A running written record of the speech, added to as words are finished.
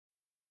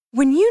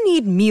When you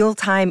need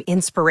mealtime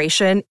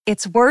inspiration,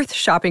 it's worth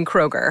shopping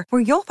Kroger,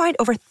 where you'll find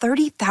over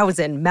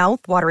 30,000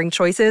 mouth-watering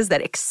choices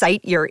that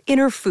excite your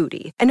inner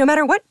foodie. And no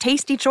matter what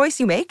tasty choice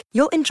you make,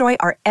 you'll enjoy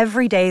our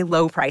everyday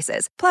low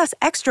prices, plus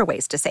extra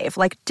ways to save,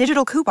 like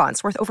digital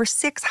coupons worth over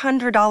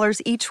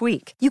 $600 each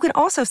week. You can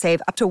also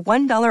save up to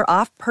 $1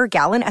 off per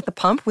gallon at the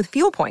pump with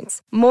fuel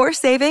points. More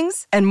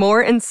savings and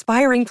more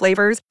inspiring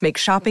flavors make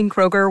shopping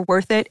Kroger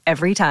worth it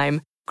every time.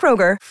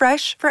 Kroger,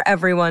 fresh for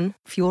everyone.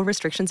 Fuel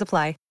restrictions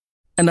apply.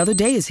 Another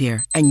day is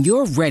here, and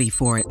you're ready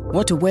for it.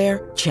 What to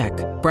wear? Check.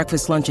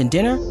 Breakfast, lunch, and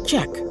dinner?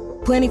 Check.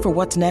 Planning for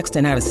what's next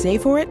and how to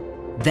save for it?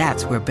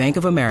 That's where Bank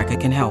of America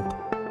can help.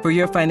 For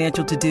your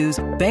financial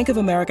to-dos, Bank of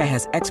America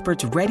has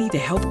experts ready to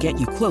help get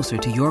you closer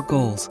to your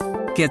goals.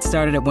 Get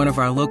started at one of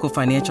our local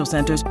financial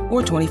centers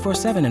or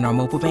 24/7 in our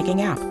mobile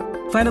banking app.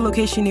 Find a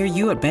location near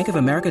you at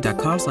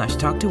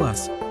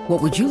bankofamerica.com/talktous.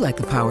 What would you like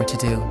the power to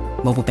do?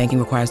 Mobile banking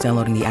requires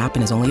downloading the app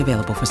and is only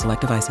available for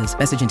select devices.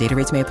 Message and data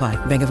rates may apply.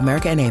 Bank of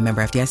America N.A.,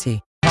 member FDIC.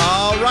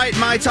 All right,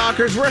 my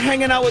talkers, we're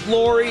hanging out with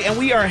Lori, and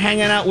we are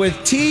hanging out with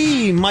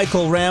T.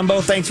 Michael Rambo.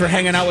 Thanks for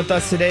hanging out with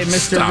us today,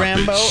 Mr. Stop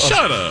Rambo. It.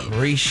 Shut up.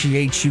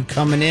 Appreciate you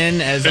coming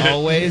in, as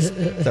always.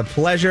 It's a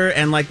pleasure.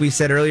 And like we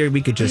said earlier,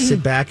 we could just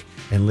sit back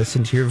and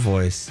listen to your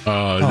voice.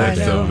 Oh, that's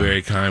so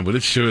very kind. Well,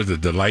 it sure is a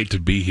delight to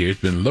be here.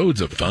 It's been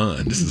loads of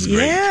fun. This is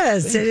great.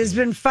 Yes, it has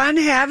been fun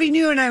having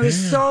you, and I was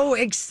so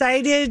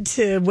excited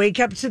to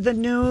wake up to the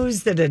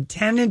news that a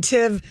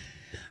tentative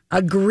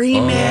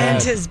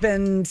agreement has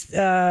been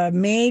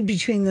made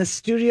between the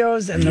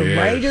studios and the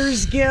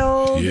Writers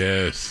Guild.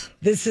 Yes.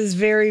 This is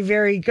very,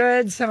 very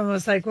good. Someone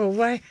was like, well,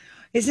 why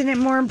isn't it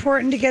more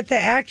important to get the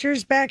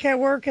actors back at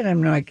work? And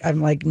I'm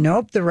like,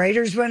 nope, the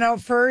writers went out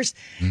first.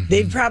 Mm-hmm.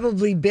 They've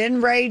probably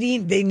been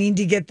writing. They need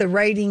to get the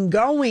writing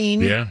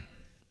going. Yeah.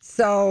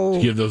 So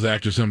give those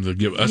actors something to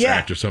give us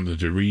actors something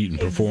to read and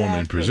perform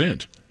and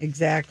present.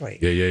 Exactly.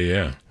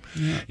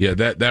 Yeah,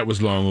 that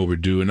was long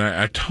overdue, and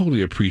I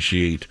totally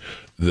appreciate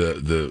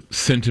the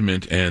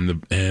sentiment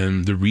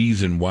and the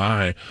reason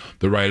why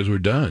the writers were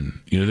done.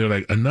 You know, they're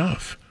like,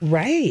 enough.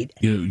 Right.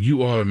 You know,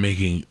 you all are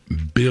making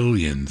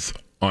billions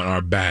on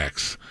our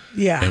backs.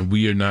 Yeah. And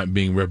we are not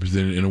being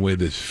represented in a way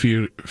that's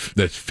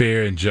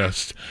fair and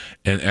just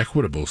and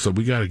equitable. So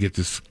we got to get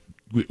this.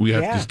 We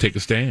have to just take a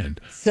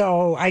stand.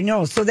 So I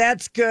know. So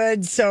that's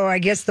good. So I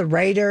guess the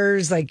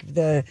writers, like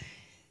they're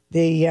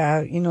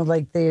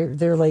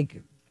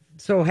like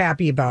so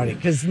happy about it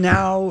because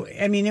now,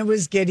 I mean,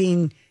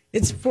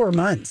 it's 4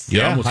 months.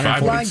 Yeah, almost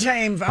 5 months. Long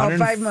time,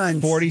 5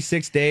 months.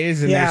 46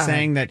 days, and they're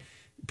saying that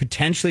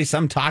potentially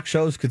some talk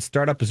shows could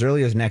start up as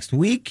early as next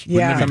week.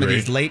 Yeah. Some of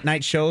these late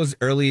night shows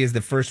early as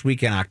the first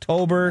week in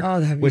October. Oh,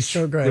 that'd be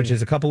so good. Which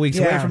is a couple weeks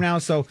away from now.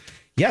 So,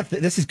 yeah,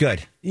 this is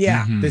good.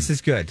 Yeah. Mm-hmm. This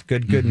is good.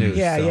 Good news.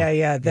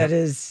 Yeah. That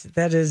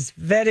is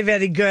very,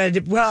 very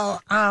good.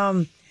 Well,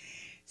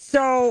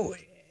 so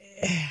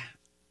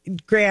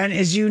Grant,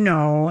 as you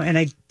know, and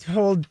I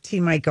told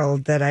T. Michael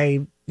that I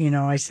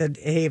said,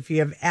 hey, if you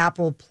have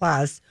Apple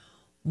Plus,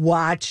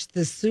 watch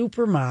The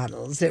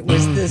Supermodels. It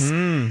was this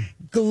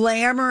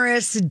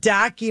glamorous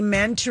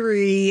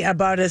documentary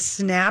about a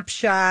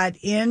snapshot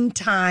in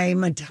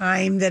time, a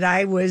time that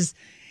I was,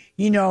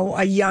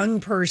 a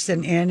young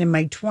person in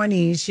my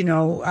 20s,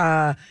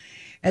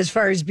 as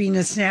far as being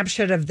a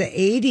snapshot of the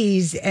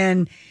 80s.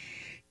 And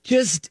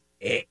just,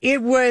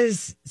 it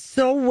was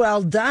so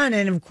well done.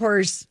 And of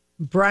course,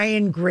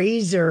 Brian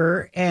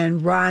Grazer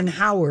and Ron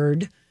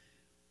Howard,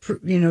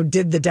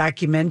 did the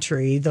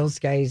documentary. Those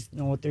guys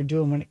know what they're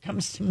doing when it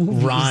comes to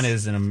movies. Ron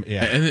is in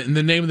yeah. And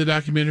the name of the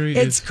documentary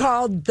is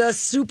called The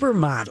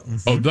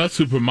Supermodels. Oh, The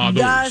Supermodels.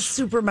 The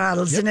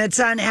Supermodels. Yep. And it's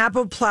on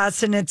Apple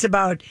Plus, and it's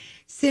about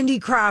Cindy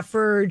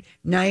Crawford,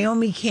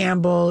 Naomi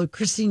Campbell,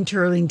 Christine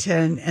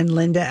Turlington, and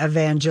Linda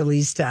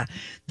Evangelista.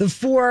 The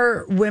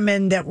 4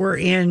 women that were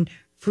in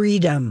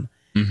Freedom,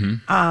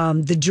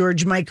 the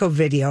George Michael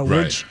video,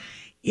 which...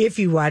 If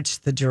you watch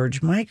the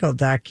George Michael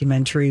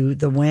documentary,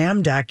 the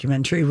Wham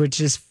documentary,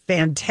 which is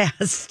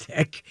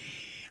fantastic,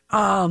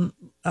 when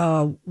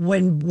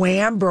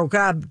Wham broke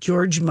up,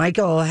 George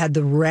Michael had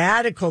the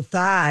radical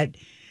thought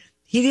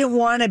he didn't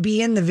want to be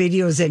in the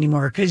videos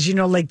anymore because,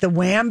 like the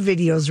Wham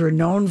videos were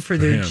known for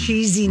their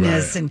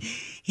cheesiness and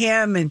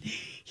him. And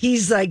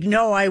he's like,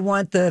 no, I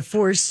want the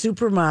 4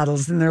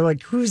 supermodels. And they're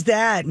like, who's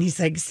that? And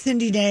he's like,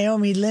 Cindy,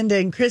 Naomi, Linda,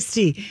 and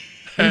Christy.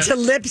 And to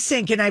lip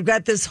sync. And I've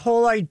got this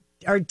whole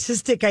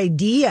artistic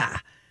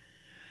idea.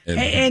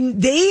 And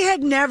they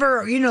had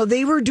never,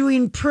 they were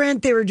doing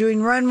print, they were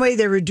doing runway,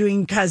 they were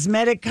doing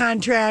cosmetic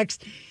contracts.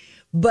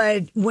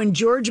 But when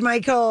George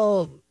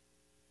Michael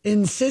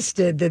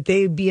insisted that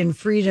they be in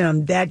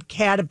Freedom, that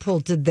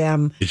catapulted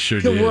them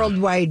to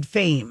worldwide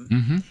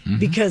fame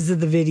because of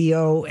the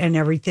video and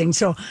everything.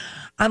 So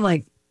I'm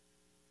like...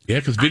 Yeah,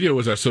 because video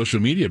was our social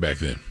media back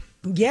then.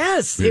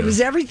 Yes, it was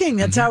everything.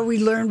 That's how we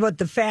learned what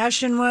the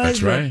fashion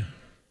was. That's right.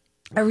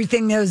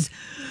 Everything that was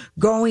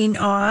going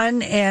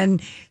on.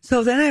 And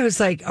so then I was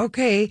like,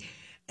 okay.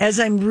 as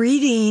I'm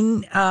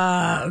reading,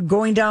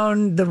 going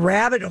down the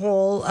rabbit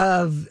hole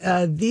of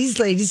these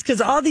ladies, because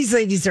all these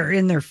ladies are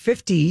in their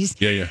 50s.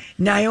 Yeah.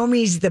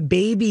 Naomi's the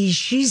baby.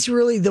 She's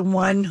really the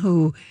one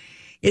who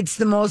it's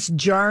the most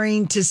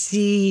jarring to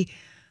see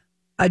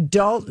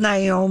adult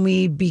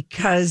Naomi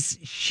because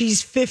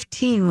she's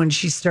 15 when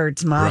she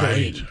starts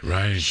modeling.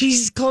 Right.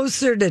 She's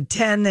closer to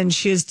 10 than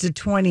she is to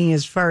 20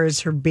 as far as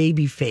her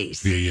baby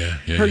face. Yeah.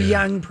 Her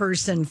young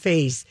person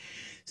face.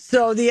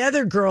 So the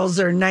other girls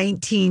are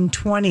 19,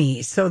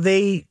 20. So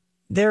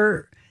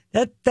they're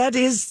that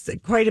is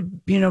quite a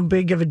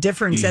big of a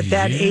difference at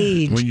that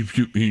age. When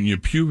in your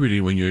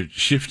puberty, when you're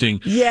shifting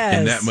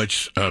in that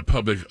much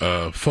public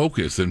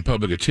focus and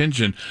public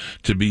attention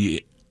to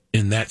be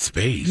in that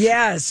space.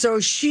 Yeah. So I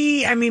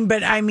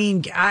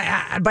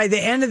by the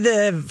end of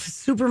the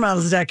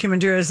Supermodels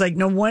documentary, I was like,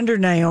 no wonder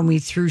Naomi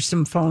threw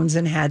some phones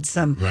and had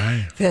some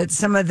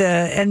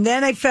and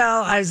then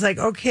I was like,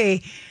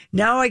 okay,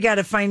 now I got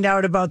to find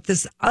out about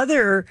this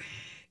other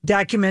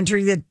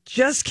documentary that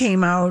just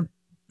came out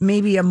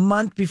maybe a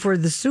month before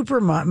the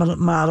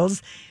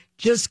Supermodels,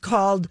 just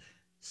called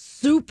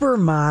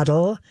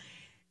Supermodel.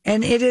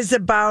 And it is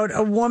about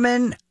a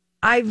woman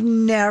I've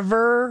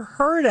never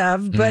heard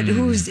of, but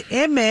whose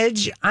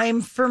image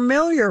I'm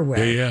familiar with.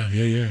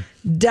 Yeah.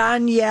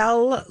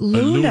 Danielle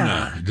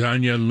Luna.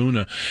 Danielle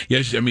Luna.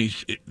 Yes, I mean,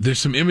 there's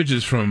some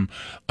images from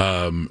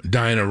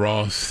Diana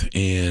Ross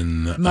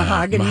in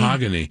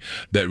Mahogany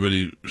that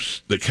really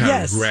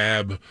kind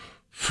of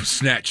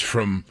snatch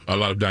from a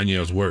lot of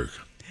Danielle's work.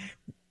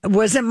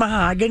 Wasn't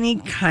Mahogany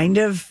kind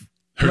of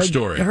her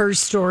story? Her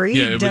story,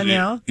 yeah,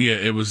 Danielle?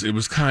 It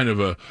was kind of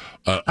a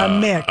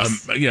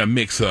mix. A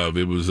mix of.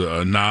 It was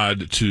a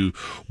nod to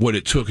what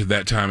it took at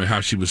that time and how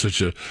she was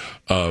such a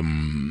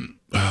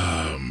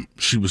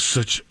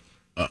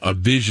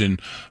vision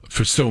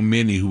for so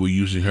many who were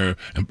using her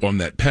on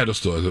that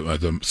pedestal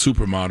as a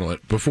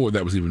supermodel before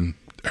that was even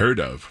heard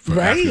of for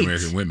African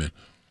American women.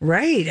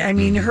 Right. I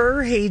mean,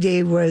 her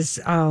heyday was,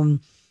 the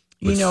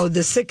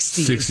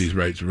 60s. 60s,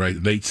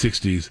 right. Late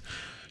 60s.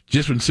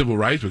 Just when civil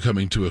rights were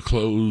coming to a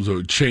close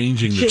or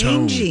changing the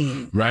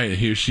tone. Right. And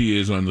here she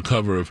is on the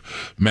cover of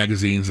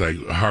magazines like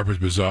Harper's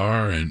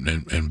Bazaar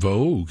and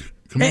Vogue.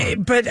 Come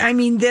on. But I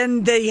mean,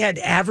 then they had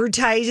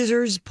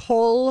advertisers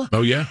pull.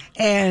 Oh, yeah.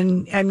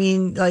 And I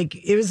mean,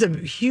 it was a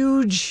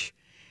huge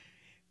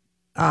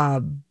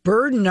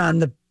burden on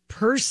the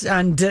person,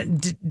 on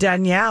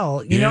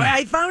Danielle. You know,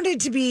 I found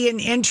it to be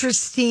an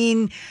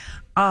interesting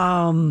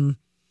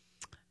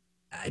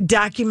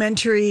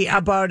documentary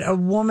about a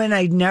woman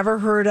I'd never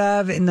heard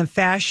of in the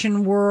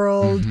fashion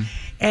world.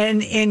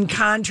 And in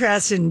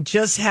contrast, and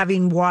just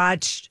having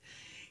watched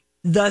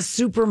the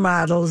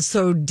Supermodels,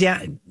 so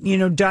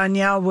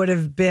Danielle would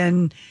have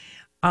been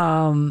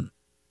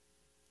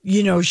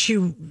she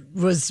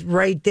was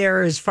right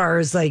there as far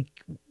as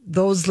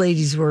those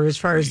ladies were, as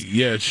far as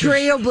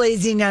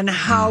trailblazing on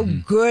how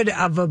good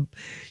of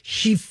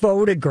she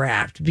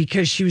photographed,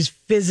 because she was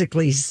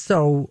physically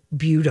so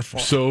beautiful.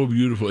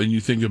 And you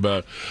think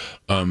about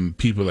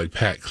people like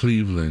Pat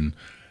Cleveland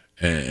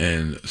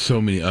and so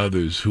many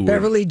others who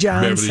Beverly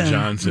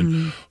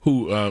Johnson,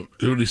 who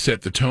really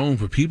set the tone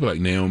for people like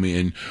Naomi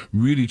and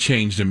really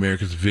changed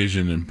America's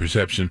vision and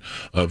perception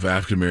of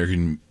African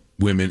American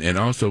women, and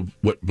also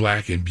what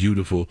black and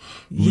beautiful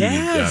really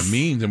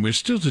means. And we're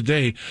still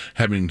today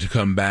having to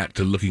come back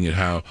to looking at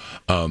how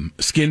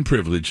skin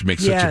privilege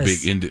makes such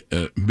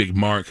a big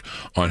mark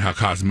on how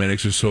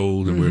cosmetics are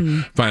sold. And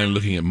we're finally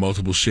looking at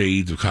multiple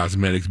shades of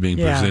cosmetics being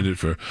presented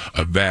for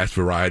a vast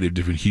variety of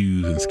different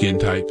hues and skin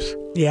types.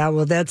 Yeah,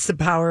 well, that's the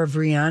power of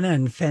Rihanna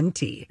and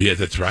Fenty. Yeah,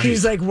 that's right. She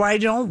was like, why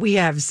don't we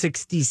have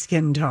 60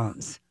 skin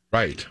tones?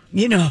 Right.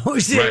 It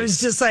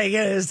was just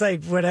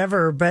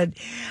whatever. But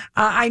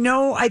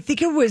I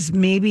think it was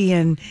maybe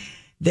in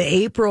the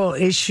April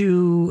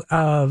issue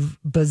of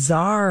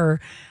Bazaar,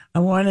 I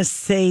want to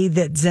say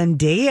that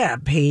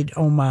Zendaya paid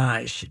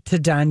homage to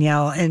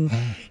Danielle and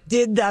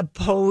did that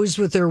pose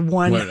with her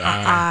one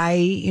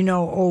eye,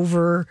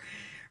 over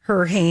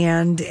her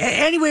hand.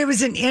 Anyway, it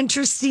was an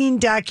interesting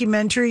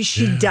documentary.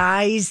 She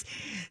dies,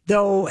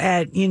 though,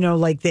 at,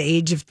 the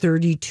age of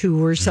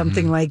 32 or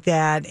something like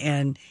that.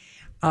 And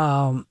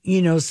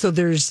so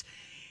there's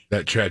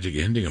that tragic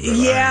ending of her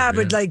life.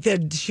 But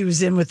that she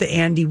was in with the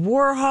Andy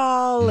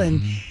Warhol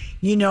and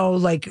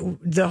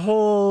the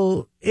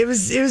whole it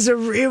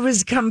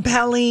was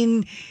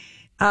compelling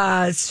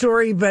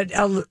story, but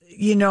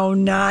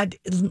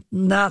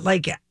not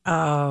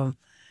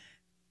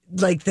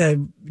like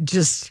the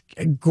just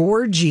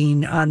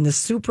gorging on the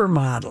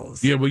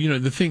supermodels. Yeah, well,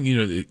 the thing,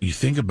 you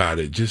think about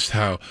it, just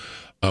how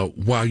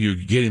while you're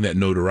getting that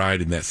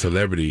notoriety and that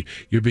celebrity,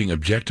 you're being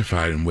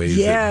objectified in ways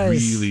that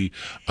really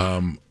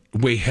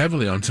weigh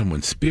heavily on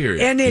someone's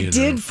spirit. And it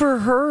did for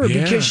her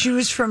because she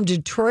was from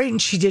Detroit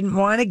and she didn't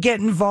want to get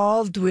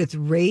involved with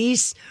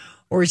race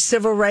or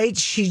civil rights.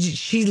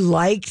 She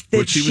liked that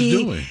what she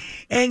was doing.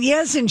 And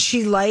and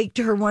she liked,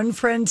 her one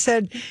friend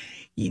said,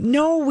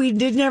 No, we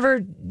did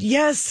never.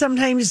 Yes,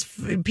 sometimes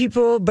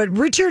people, but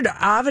Richard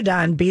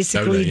Avedon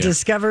basically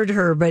discovered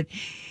her, but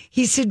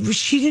he said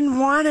she didn't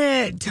want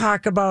to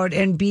talk about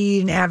and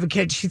be an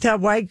advocate. She thought,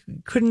 why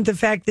couldn't the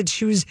fact that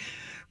she was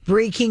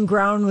breaking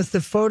ground with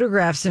the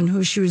photographs and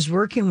who she was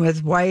working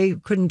with, why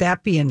couldn't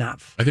that be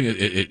enough? I think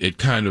it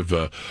kind of,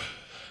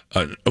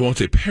 I won't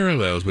say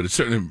parallels, but it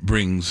certainly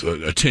brings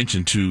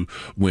attention to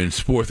when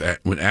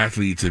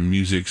athletes and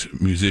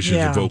musicians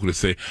and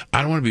vocalists say,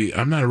 I don't want to be,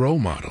 I'm not a role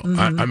model.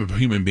 I'm a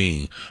human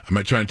being. I'm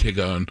not trying to take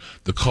on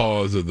the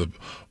cause of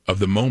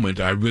the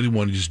moment. I really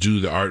want to just do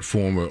the art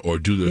form or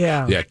do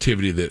the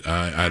activity that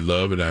I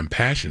love and I'm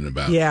passionate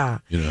about. Yeah.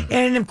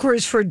 And of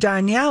course for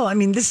Danielle, I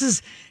mean, this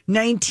is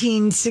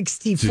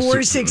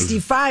 1964,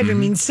 65. I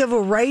mean,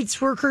 civil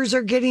rights workers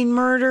are getting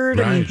murdered.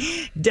 Right.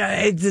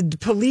 I mean, the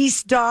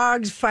police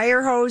dogs,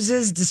 fire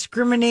hoses,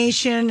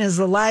 discrimination is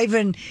alive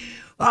and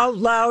out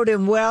loud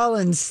and well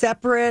and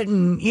separate.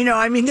 And,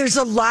 I mean, there's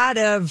a lot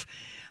of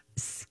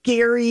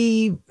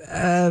scary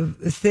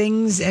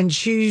things, and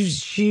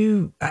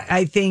she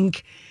I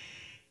think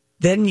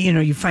then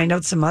you find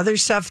out some other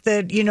stuff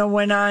that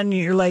went on.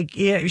 You're like,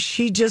 yeah,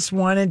 she just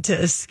wanted to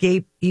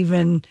escape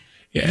even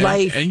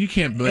life, and you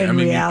can't blame. I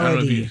mean, reality. I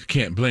don't know if you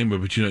can't blame her,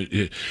 but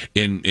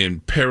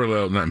in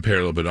parallel, not in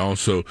parallel, but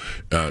also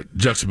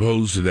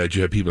juxtaposed to that,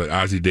 you have people like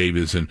Ozzie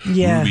Davis and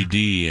Ruby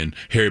Dee and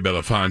Harry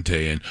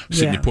Belafonte and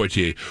Sidney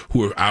Poitier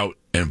who are out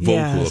and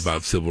vocal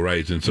about civil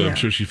rights. And so I'm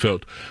sure she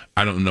felt,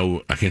 I don't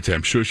know, I can't say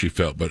I'm sure she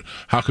felt, but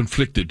how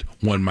conflicted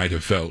one might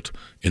have felt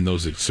in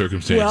those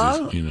circumstances.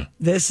 Well,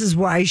 this is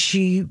why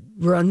she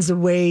runs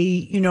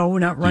away,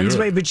 not runs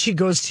away, but she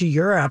goes to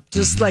Europe,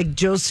 just like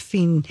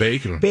Josephine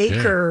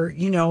Baker,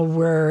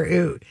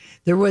 where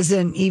there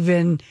wasn't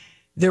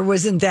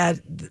that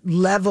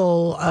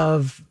level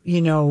of,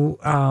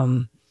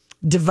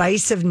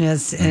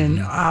 divisiveness and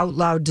out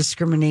loud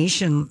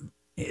discrimination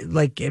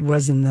like it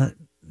was in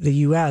the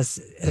U.S.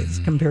 as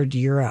compared to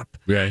Europe.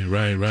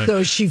 Right.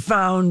 So she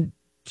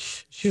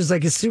was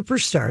like a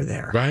superstar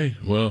there. Right.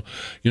 Well,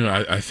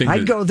 I think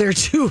I'd go there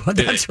too.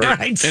 That's where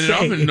I'd say. And it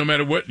often, no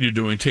matter what you're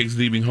doing, takes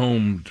leaving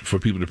home for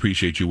people to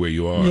appreciate you where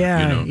you are.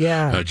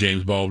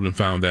 James Baldwin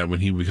found that when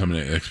he became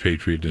an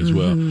expatriate as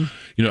well.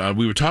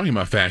 We were talking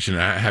about fashion.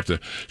 I have to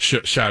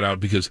shout out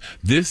because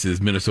this is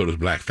Minnesota's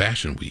Black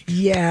Fashion Week.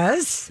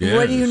 Yes.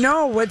 What do you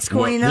know? What's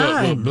going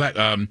on?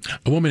 A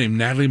woman named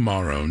Natalie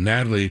Morrow.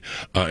 Natalie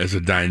is a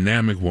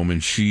dynamic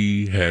woman.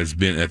 She has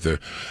been at the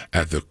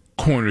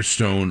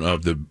cornerstone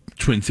of the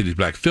Twin Cities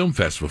Black Film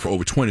Festival for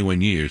over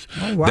 21 years.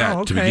 Oh,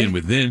 wow. To begin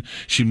with. Then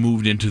she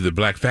moved into the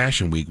Black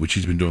Fashion Week, which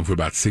she's been doing for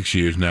about 6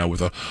 years now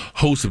with a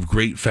host of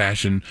great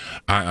fashion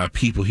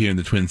people here in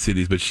the Twin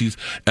Cities. But she's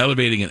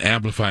elevating and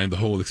amplifying the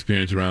whole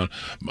experience around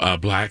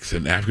blacks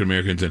and African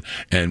Americans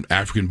and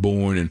African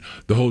born and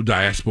the whole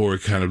diaspora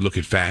kind of look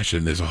at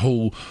fashion. There's a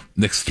whole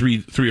next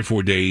three or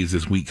 4 days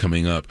this week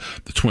coming up.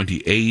 The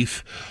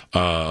 28th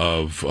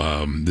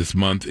of this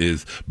month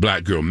is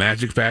Black Girl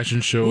Magic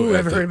Fashion Show. Ooh,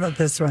 I've heard about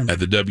this one. At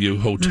the W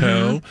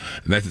Hotel,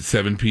 and that's at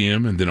 7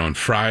 p.m. And then on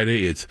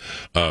Friday, it's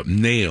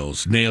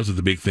nails. Nails are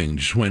the big thing.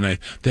 Just when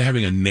they're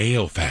having a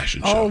nail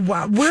fashion show. Oh,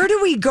 wow. Where do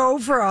we go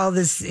for all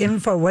this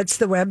info? What's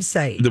the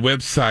website? The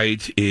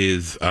website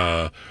is,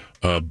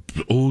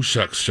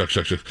 shucks.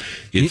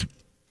 It's...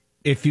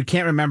 If you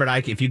can't remember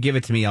it, if you give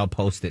it to me, I'll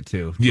post it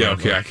too. Yeah,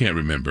 okay, I can't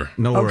remember.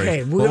 No worries.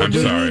 Okay, we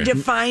need to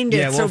find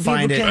it so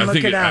people can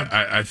look it up.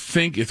 I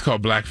think it's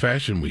called Black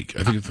Fashion Week.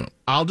 I think it's...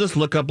 I'll just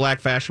look up Black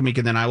Fashion Week,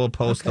 and then I will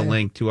post the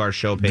link to our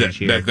show page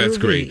here. That's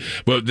great.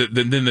 Well,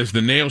 then there's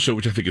the nail show,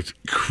 which I think is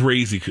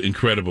crazy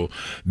incredible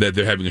that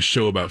they're having a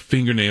show about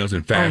fingernails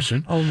and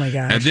fashion. Oh my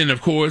gosh. And then,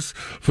 of course,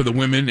 for the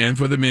women and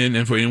for the men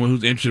and for anyone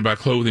who's interested about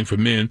clothing for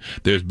men,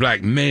 there's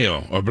Black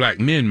Male or Black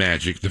Men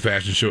Magic, the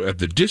fashion show at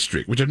the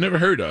District, which I've never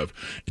heard of.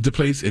 It's a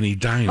place in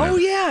Edina. Oh,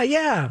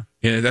 yeah.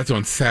 And that's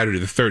on Saturday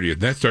the 30th.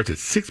 That starts at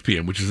 6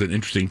 p.m., which is an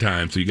interesting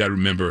time. So you got to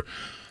remember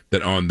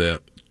that on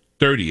the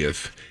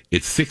 30th,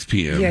 it's 6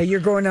 p.m. Yeah,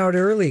 you're going out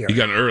earlier. You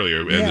got it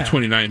earlier. And the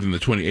 29th and the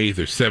 28th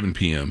are 7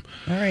 p.m.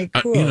 All right,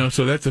 cool.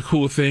 So that's a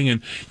cool thing.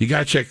 And you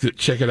got to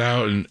check it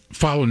out and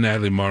follow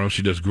Natalie Morrow.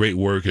 She does great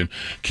work and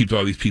keeps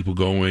all these people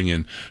going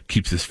and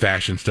keeps this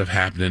fashion stuff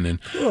happening. And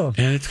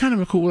it's kind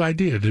of a cool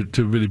idea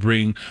to really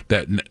bring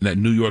that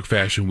New York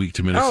Fashion Week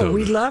to Minnesota. Oh,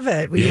 we love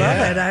it. We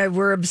love it.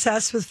 We're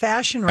obsessed with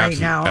fashion right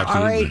now.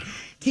 Absolutely. All right.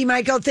 T.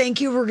 Michael,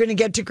 thank you. We're going to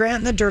get to Grant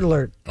and the Dirt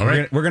Alert. All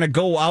right. We're going to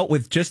go out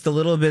with just a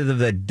little bit of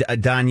the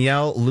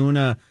Danielle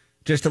Luna,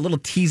 just a little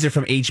teaser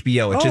from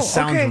HBO. It just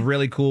sounds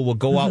really cool. We'll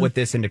go out with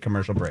this into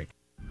commercial break.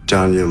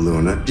 Danielle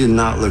Luna did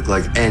not look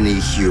like any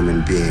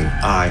human being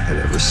I had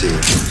ever seen.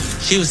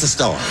 She was the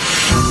star.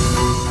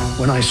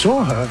 When I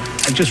saw her,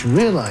 I just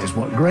realized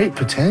what great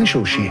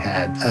potential she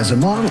had as a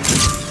model.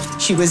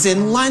 She was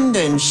in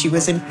London. She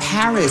was in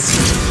Paris.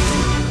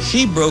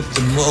 She broke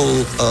the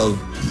mold of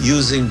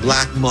using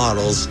black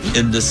models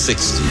in the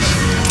 60s.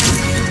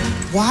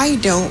 Why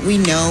don't we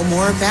know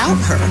more about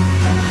her?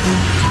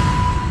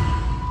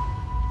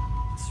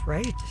 That's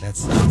right. That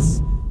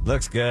sounds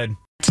looks good.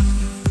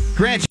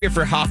 Grant here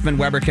for Hoffman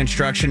Weber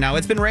Construction. Now,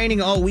 it's been raining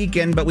all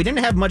weekend, but we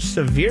didn't have much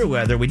severe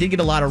weather. We did get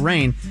a lot of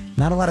rain,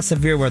 not a lot of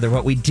severe weather,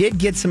 but we did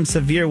get some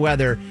severe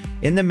weather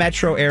in the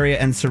metro area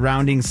and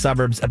surrounding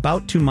suburbs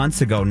about 2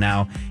 months ago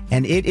now,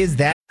 and it is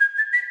that.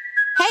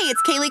 Hey,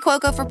 it's Kaylee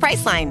Cuoco for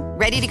Priceline.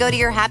 Ready to go to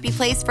your happy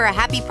place for a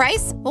happy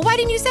price? Well, why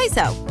didn't you say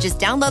so? Just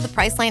download the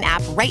Priceline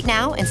app right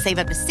now and save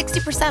up to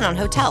 60% on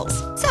hotels.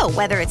 So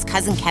whether it's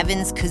Cousin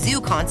Kevin's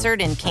Kazoo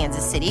Concert in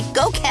Kansas City,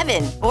 go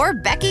Kevin, or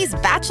Becky's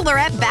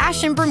Bachelorette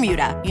Bash in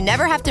Bermuda, you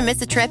never have to miss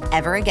a trip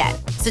ever again.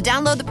 So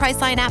download the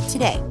Priceline app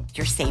today.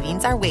 Your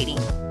savings are waiting.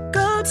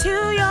 Go to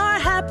your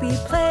happy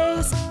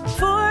place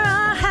for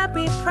a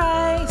happy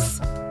price.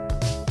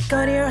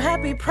 Go to your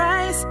happy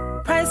price,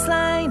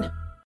 Priceline.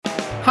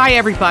 Hi,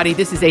 everybody.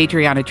 This is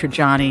Adriana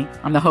Trajani.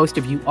 I'm the host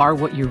of You Are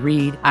What You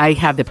Read. I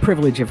have the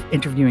privilege of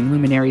interviewing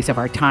luminaries of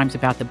our times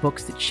about the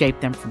books that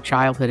shaped them from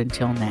childhood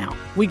until now.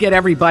 We get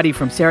everybody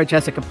from Sarah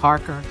Jessica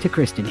Parker to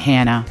Kristen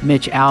Hanna,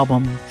 Mitch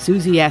Albom,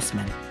 Susie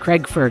Essman,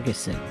 Craig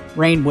Ferguson,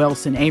 Rainn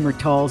Wilson, Amor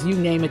Tolls, you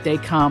name it, they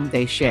come,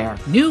 they share.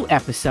 New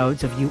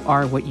episodes of You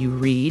Are What You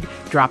Read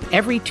drop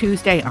every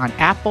Tuesday on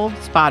Apple,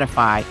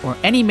 Spotify, or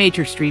any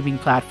major streaming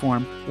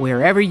platform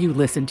wherever you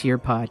listen to your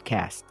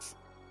podcasts.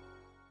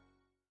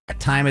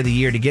 Time of the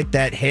year to get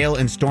that hail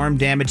and storm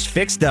damage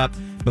fixed up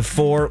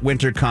before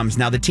winter comes.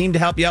 Now, the team to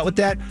help you out with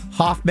that,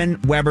 Hoffman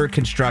Weber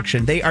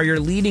Construction. They are your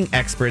leading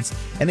experts.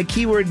 And the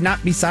key word,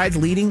 not besides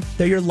leading,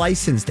 they're your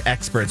licensed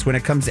experts when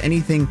it comes to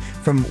anything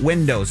from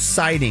windows,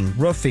 siding,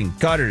 roofing,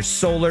 gutters,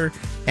 solar,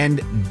 and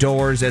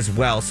doors as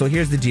well. So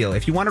here's the deal.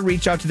 If you want to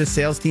reach out to the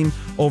sales team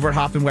over at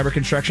Hoffman Weber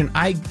Construction,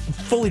 I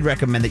fully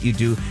recommend that you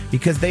do,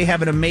 because they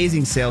have an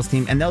amazing sales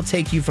team and they'll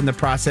take you from the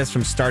process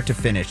from start to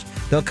finish.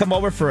 They'll come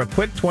over for a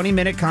quick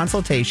 20-minute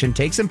consultation,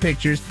 take some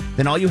pictures,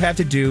 then all you have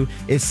to do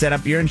is set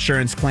up your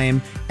insurance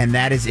claim, and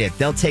that is it.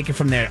 They'll take it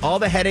from there. All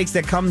the headaches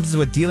that comes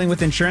with dealing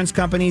with insurance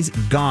companies,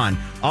 gone.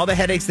 All the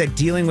headaches that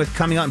dealing with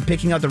coming out and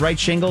picking out the right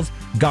shingles,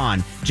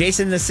 gone.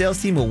 Jason and the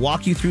sales team will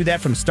walk you through that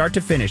from start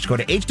to finish. Go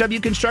to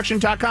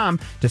hwconstruction.com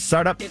to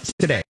start up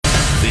today.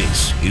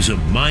 This is a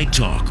My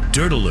Talk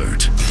Dirt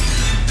Alert.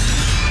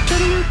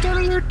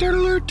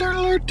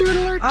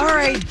 All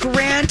right,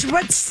 Grant,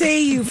 what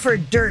say you for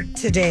dirt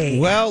today?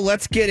 Well,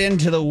 let's get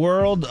into the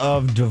world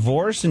of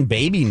divorce and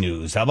baby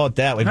news. How about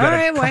that? We've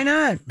got why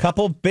not?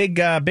 Couple big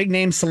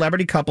name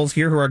celebrity couples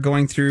here who are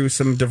going through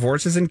some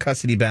divorces and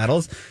custody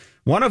battles.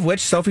 One of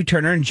which, Sophie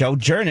Turner and Joe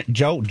Jonas.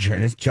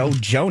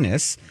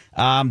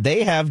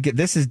 They have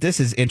this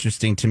is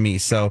interesting to me.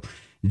 So,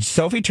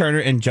 Sophie Turner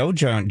and Joe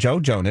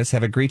Jonas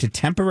have agreed to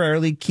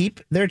temporarily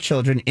keep their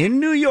children in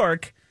New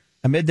York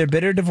amid their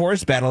bitter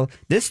divorce battle.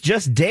 This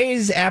just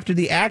days after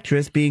the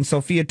actress, being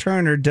Sophia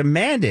Turner,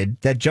 demanded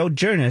that Joe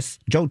Jonas,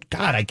 to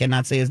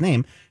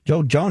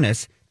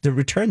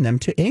return them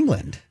to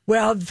England.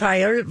 Well,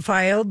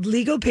 filed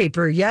legal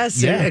paper,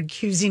 yes,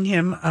 accusing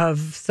him of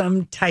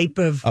some type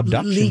of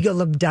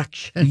legal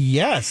abduction.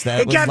 Yes,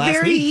 it got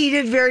very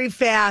heated very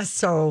fast,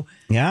 so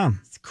yeah.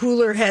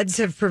 Cooler heads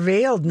have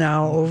prevailed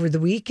now over the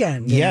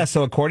weekend. Yeah,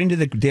 so according to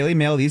the Daily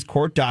Mail, these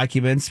court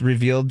documents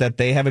revealed that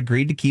they have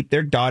agreed to keep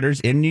their daughters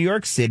in New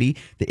York City.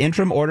 The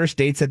interim order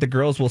states that the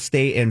girls will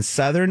stay in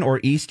southern or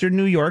eastern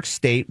New York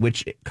State,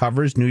 which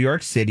covers New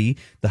York City,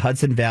 the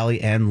Hudson Valley,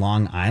 and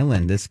Long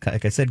Island. This,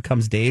 like I said,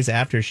 comes days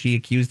after she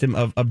accused him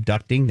of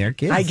abducting their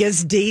kids. I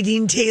guess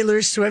dating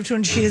Taylor Swift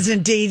when she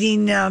isn't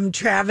dating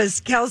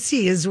Travis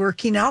Kelce is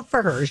working out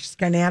for her. She's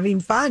kind of having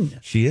fun.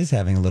 She is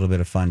having a little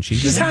bit of fun.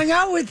 She's hung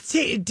out with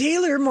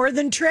Taylor more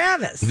than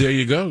Travis. There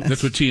you go.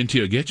 That's what TNT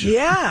will get you.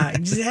 Yeah,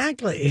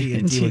 exactly.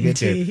 TNT will get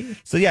you.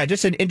 So yeah,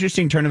 just an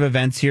interesting turn of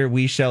events here.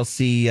 We shall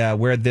see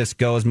where this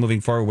goes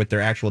moving forward with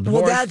their actual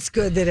divorce. Well, that's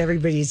good that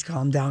everybody's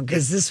calmed down,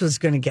 because this was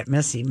going to get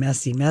messy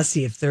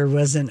if there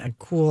wasn't a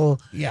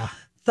cool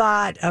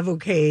thought of,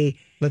 okay,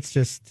 let's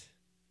just...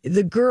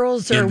 The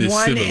girls are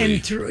 1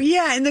 and 3.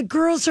 Yeah, and the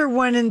girls are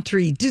 1 and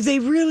 3. Do they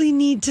really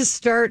need to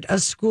start a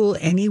school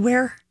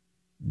anywhere?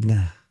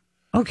 No.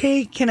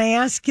 Okay, can I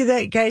ask you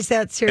that, guys,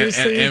 that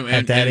seriously?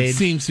 At that age? It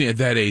seems to me at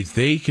that age,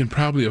 they can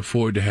probably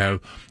afford to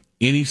have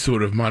any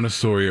sort of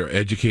Montessori or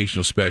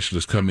educational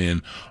specialist come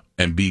in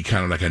and be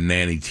kind of like a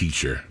nanny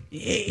teacher.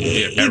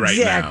 Exactly.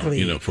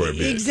 Right now, for a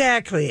bit.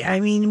 Exactly.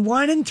 I mean,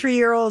 1 and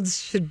 3-year-olds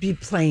should be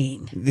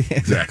playing.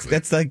 Exactly.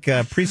 That's like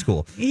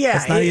preschool. Yeah.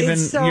 That's not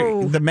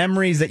even the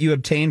memories that you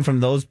obtain from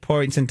those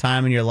points in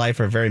time in your life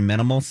are very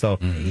minimal. So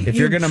if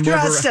you're going to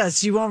trust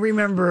us, you won't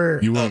remember.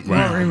 You won't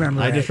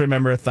remember. I just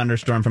remember a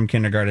thunderstorm from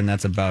kindergarten.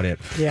 That's about it.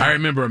 Yeah. I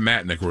remember a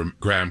Matnick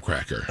graham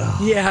cracker. Oh,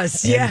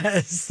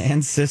 yes.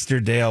 And Sister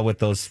Dale with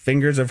those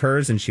fingers of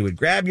hers, and she would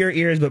grab your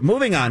ears. But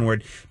moving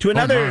onward to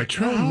another.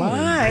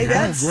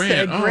 That's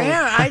Grant.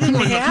 I didn't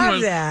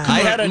have that. I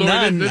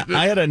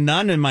had a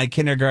nun in my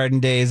kindergarten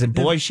days, and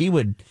boy, she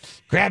would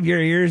grab your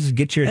ears and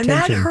get your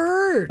attention. And that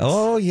hurt.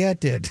 Oh, yeah, it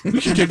did. We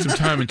should take some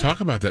time and talk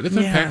about that. Let's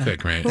unpack that,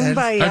 Grant.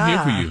 Kumbaya. I'm here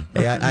for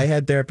you. Yeah, I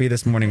had therapy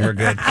this morning. We're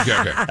good.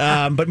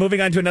 Okay. But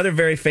moving on to another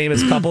very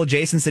famous couple,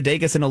 Jason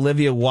Sudeikis and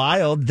Olivia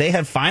Wilde. They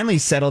have finally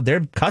settled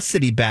their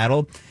custody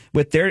battle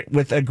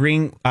with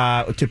agreeing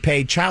to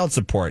pay child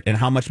support and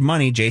how much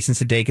money Jason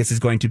Sudeikis is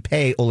going to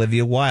pay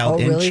Olivia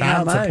Wilde in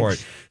child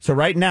support. So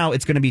right now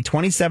it's going to be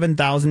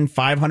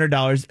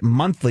 $27,500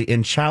 monthly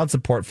in child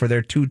support for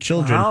their 2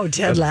 children. Wow,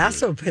 Ted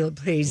Lasso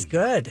pays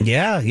good.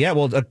 Yeah.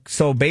 Well,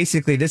 so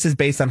basically this is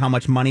based on how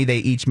much money they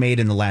each made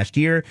in the last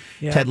year.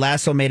 Yeah. Ted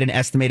Lasso made an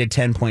estimated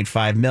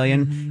 $10.5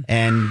 million,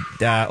 and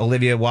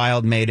Olivia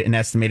Wilde made an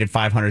estimated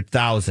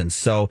 $500,000.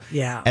 So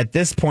at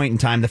this point in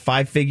time, the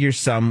 5-figure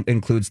sum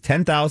includes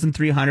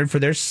 $10,300 for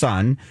their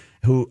son,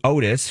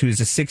 Otis,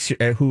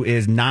 who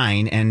is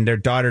 9, and their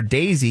daughter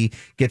Daisy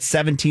gets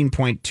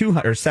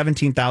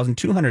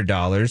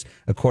 $17,200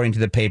 according to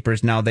the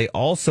papers. Now they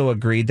also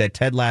agreed that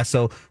Ted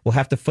Lasso will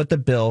have to foot the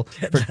bill.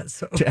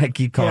 I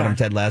keep calling him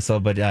Ted Lasso,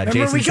 but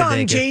Jason we call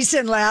him Sudeikis.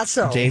 Jason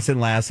Lasso. Jason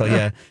Lasso,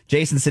 yeah.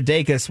 Jason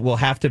Sudeikis will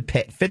have to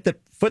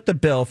foot the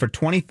bill for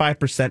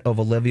 25% of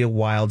Olivia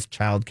Wilde's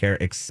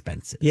childcare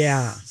expenses.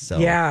 Yeah. So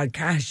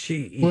gosh.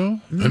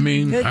 Well, I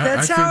mean,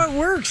 that's how it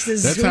works.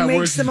 This is who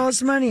makes the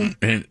most money.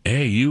 And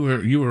hey, you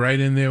were right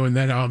in there when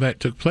all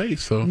that took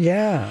place. So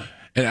yeah.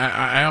 And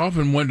I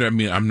often wonder. I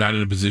mean, I'm not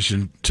in a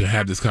position to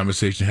have this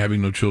conversation,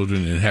 having no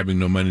children and having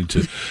no money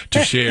to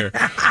share.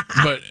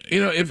 But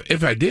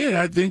if I did,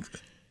 I think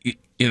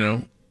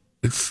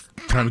it's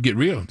time to get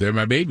real. They're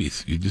my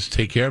babies. You just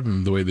take care of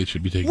them the way they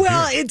should be taken care of.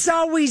 Well, it's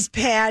always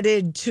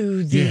padded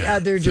to the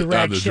other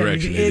direction.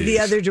 The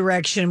other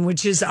direction,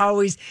 which is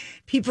always,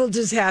 people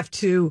just have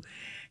to.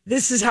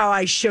 This is how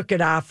I shook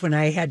it off when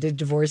I had to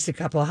divorce a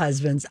couple of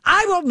husbands.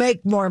 I will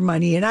make more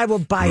money and I will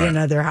buy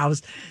another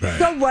house. Right.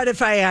 So what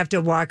if I have to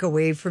walk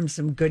away from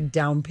some good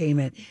down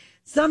payment?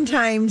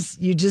 Sometimes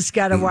you just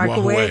got to walk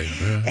away.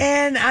 Yeah.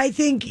 And I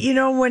think,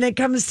 when it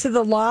comes to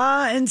the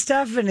law and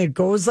stuff, and it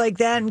goes like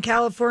that in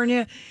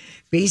California,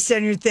 based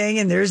on your thing,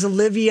 and there's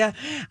Olivia,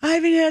 I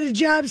haven't had a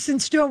job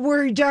since Don't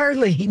Worry,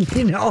 Darling,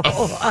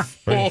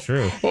 Very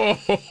true.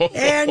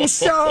 And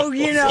so,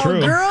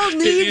 girl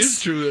needs... It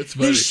is true. That's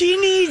funny. She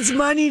needs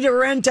money to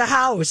rent a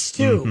house,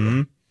 too.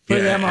 Mm-hmm. For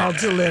them all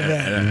to live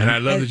in. And I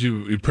love that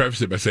you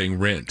preface it by saying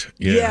rent.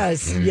 Yeah.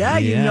 Yes. Yeah,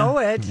 you know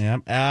it.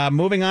 Yeah.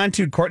 Moving on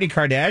to Kourtney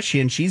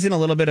Kardashian. She's in a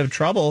little bit of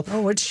trouble.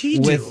 Oh, what'd she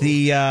do? With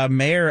the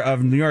mayor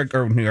of New York,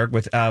 of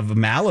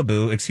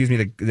Malibu. Excuse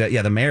me,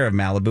 the mayor of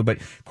Malibu. But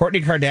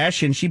Kourtney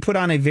Kardashian, she put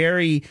on a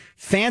very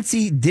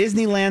fancy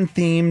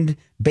Disneyland-themed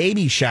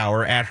baby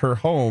shower at her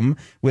home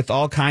with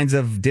all kinds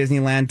of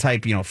Disneyland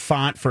type,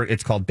 font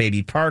it's called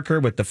Baby Parker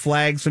with the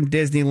flags from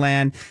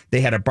Disneyland.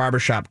 They had a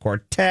barbershop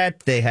quartet.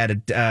 They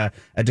had a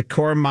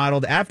decor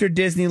modeled after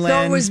Disneyland.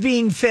 So it was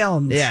being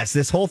filmed. Yes,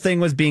 this whole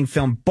thing was being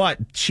filmed, but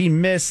she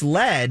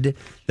misled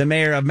the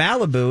mayor of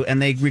Malibu,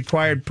 and they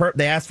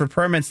they asked for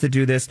permits to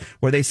do this,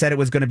 where they said it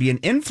was going to be an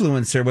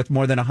influencer with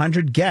more than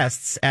 100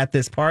 guests at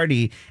this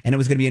party, and it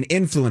was going to be an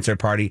influencer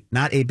party,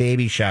 not a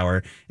baby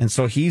shower. And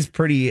so he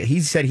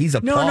said he's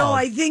appalled. No,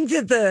 I think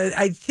that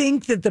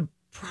the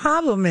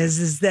problem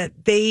is that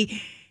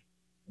they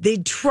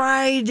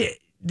tried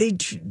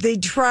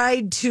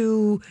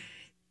to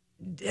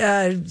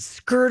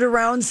skirt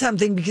around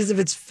something, because if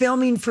it's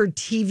filming for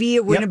TV,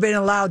 it wouldn't have been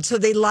allowed. So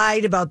they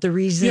lied about the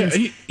reasons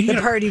the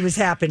party was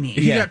happening.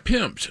 He got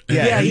pimped.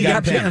 Yeah, he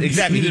got pimped.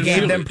 Exactly. He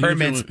gave them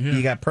permits.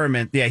 He got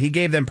permit. Yeah, he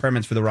gave them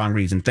permits for the wrong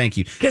reason. Thank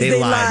you. Because they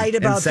lied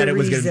about and said the it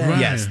was reason.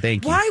 Gonna, yes,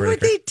 thank you. Why would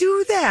they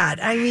do that?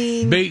 I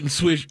mean, bait and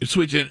switch.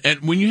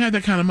 And when you have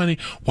that kind of money,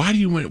 why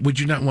would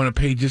you not want to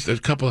pay just a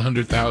couple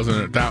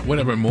 $100,000 or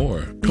whatever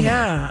more? Come on.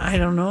 I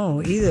don't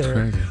know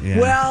either.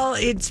 Yeah. Well,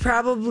 it's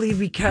probably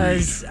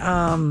because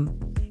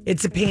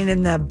it's a pain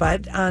in the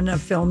butt on a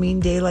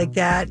filming day like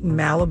that. And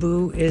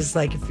Malibu is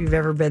like, if you've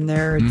ever been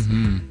there, it's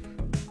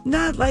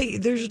not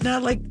like, there's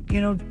not like,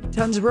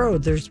 tons of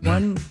roads. There's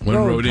one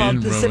road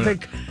called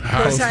Pacific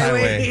Coast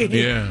Highway.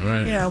 Yeah,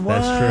 right. Yeah, That's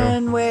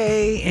one true.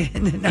 way.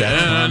 And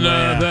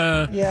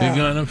another. You're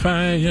gonna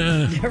find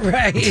ya.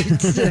 Right.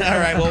 All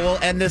right. Well, we'll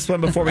end this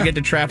one before we get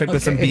to traffic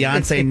with some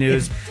Beyonce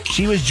news.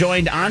 She was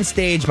joined on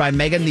stage by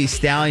Megan Thee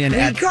Stallion.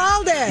 We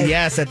called it.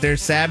 Yes, at their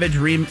Savage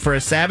for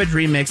a Savage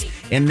remix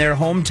in their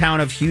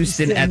hometown of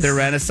Houston at their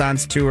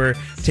Renaissance tour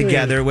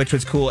together, which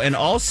was cool. And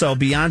also,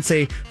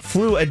 Beyonce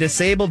flew a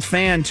disabled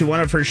fan to one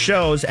of her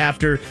shows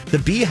after the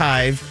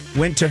Beehive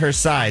went to her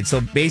side.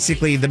 So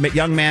basically, the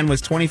young man was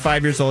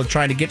 25 years old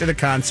trying to get to the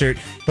concert,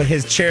 but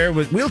his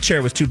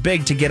wheelchair was too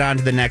big to get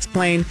onto the next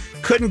plane,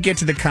 couldn't get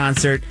to the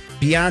concert.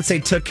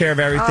 Beyonce took care of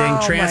everything,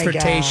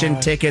 transportation,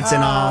 tickets,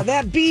 and all.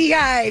 That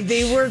Beehive,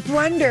 they work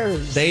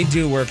wonders. They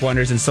do work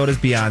wonders, and so does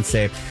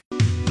Beyonce.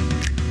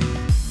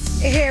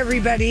 Hey,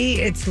 everybody.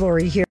 It's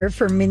Lori here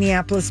for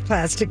Minneapolis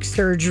Plastic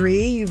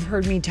Surgery. You've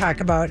heard me talk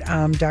about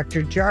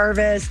Dr.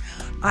 Jarvis.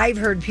 I've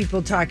heard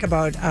people talk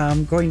about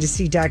going to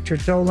see Dr.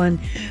 Dolan.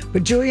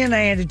 But Julia and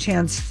I had a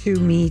chance to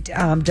meet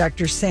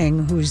Dr.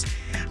 Singh, who's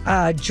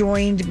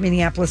joined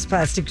Minneapolis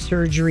Plastic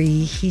Surgery.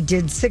 He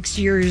did 6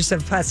 years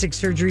of plastic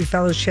surgery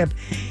fellowship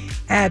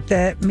at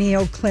the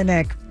Mayo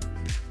Clinic,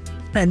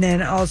 and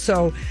then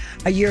also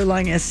a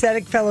year-long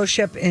aesthetic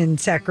fellowship in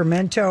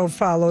Sacramento,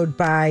 followed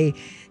by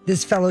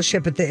this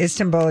fellowship at the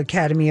Istanbul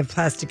Academy of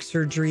Plastic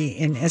Surgery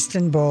in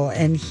Istanbul,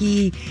 and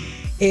he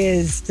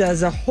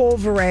does a whole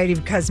variety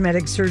of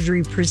cosmetic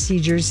surgery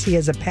procedures. He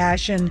has a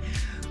passion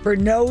for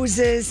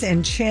noses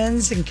and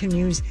chins and can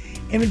use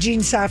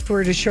imaging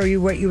software to show you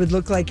what you would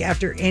look like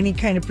after any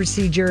kind of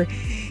procedure.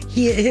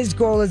 His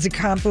goal is a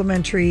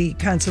complimentary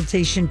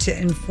consultation to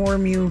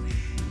inform you,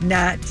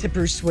 not to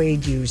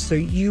persuade you. So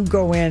you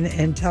go in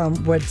and tell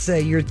him what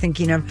you're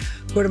thinking of.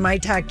 Go to My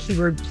Talk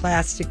keyword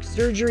plastic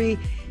surgery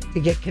to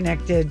get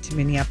connected to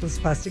Minneapolis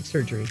Plastic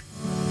Surgery.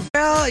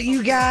 Well,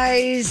 you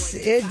guys,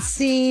 it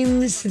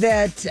seems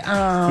that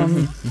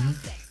I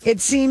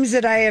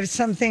have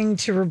something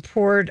to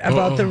report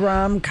about the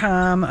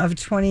rom-com of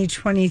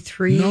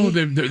 2023. No,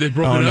 they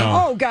broke it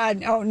up. Oh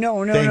God! Oh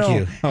no! Thank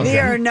you. Okay. They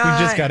are not.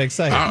 We just got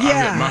excited.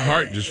 My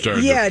heart just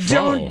started. Yeah, to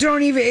fall.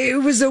 don't even.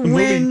 It was a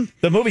win.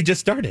 The movie just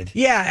started.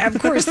 Yeah, of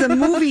course, the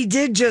movie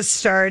did just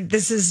start.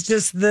 This is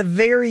just the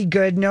very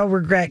good, no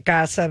regret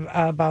gossip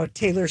about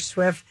Taylor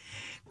Swift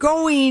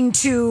going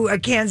to a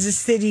Kansas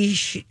City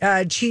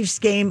Chiefs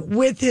game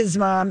with his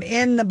mom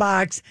in the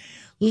box,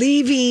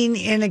 leaving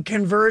in a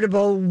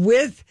convertible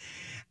with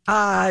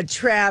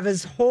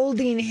Travis,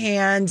 holding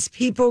hands,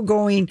 people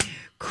going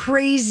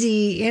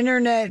crazy.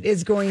 Internet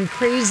is going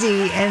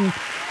crazy. And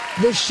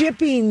the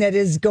shipping that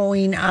is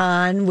going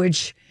on,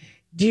 which,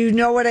 do you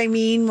know what I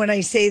mean when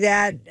I say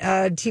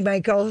that, T.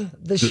 Michael?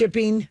 The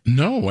shipping?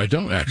 No, I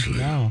don't actually.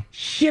 No.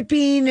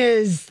 Shipping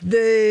is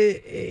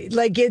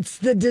it's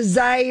the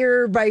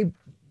desire by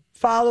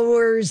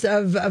followers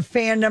of a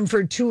fandom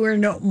for two or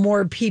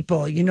more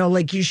people,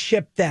 like you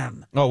ship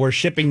them. Oh, we're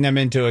shipping them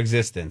into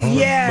existence.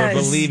 Yes.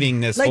 We're believing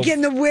this. Like in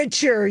The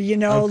Witcher,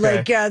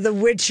 like The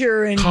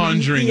Witcher and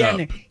Conjuring up.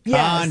 Yes.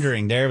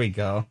 Conjuring, there we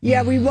go.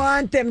 Yeah, we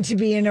want them to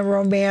be in a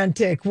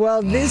romantic.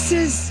 Well, this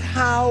is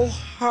how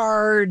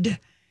hard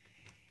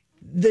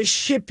the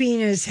shipping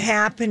is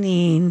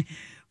happening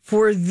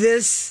for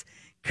this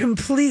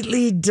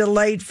completely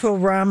delightful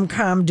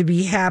rom-com to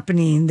be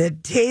happening,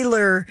 that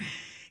Taylor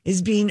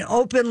is being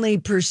openly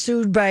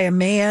pursued by a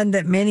man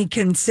that many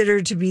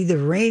consider to be the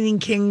reigning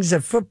kings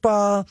of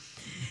football.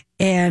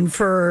 And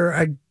for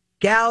a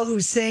gal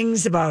who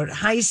sings about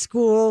high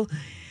school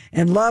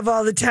and love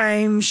all the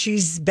time,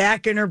 she's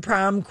back in her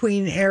prom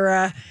queen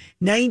era.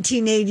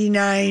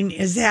 1989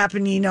 is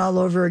happening all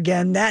over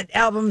again. That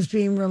album's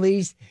being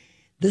released.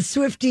 The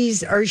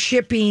Swifties are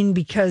shipping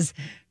because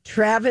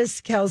Travis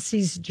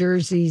Kelce's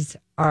jerseys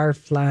are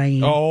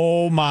flying.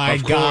 Oh, my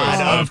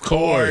God. Of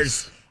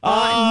course.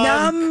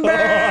 Number,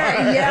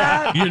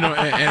 yeah. And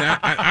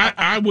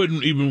I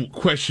wouldn't even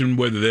question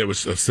whether there was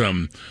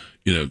some,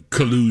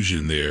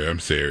 collusion there. I'm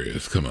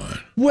serious. Come on.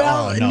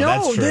 Well,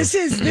 no, this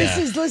is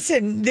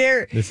listen,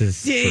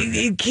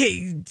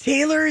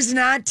 Taylor's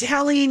not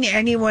telling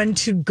anyone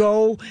to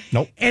go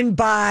and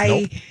buy.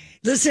 Nope.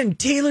 Listen,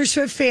 Taylor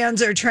Swift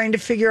fans are trying to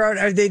figure out,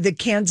 are they the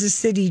Kansas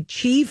City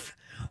Chief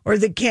or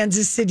the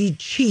Kansas City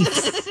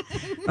Chiefs?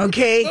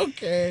 Okay.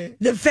 Okay.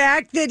 The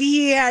fact that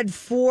he had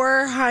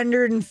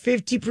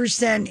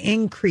 450%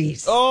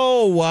 increase.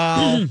 Oh,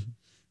 wow.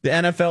 The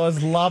NFL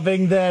is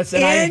loving this,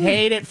 and I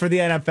hate it for the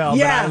NFL,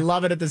 but I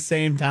love it at the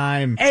same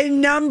time.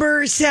 And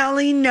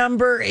selling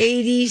number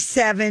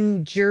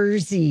 87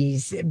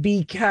 jerseys,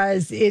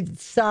 because it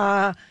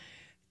saw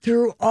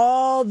through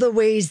all the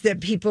ways that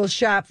people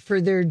shop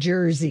for their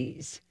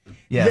jerseys.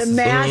 Yes. The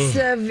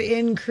massive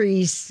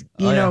increase,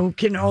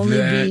 can only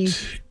be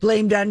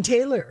blamed on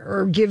Taylor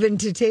or given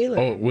to Taylor.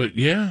 Oh, well,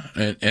 yeah.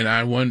 And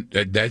I want,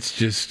 that's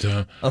just,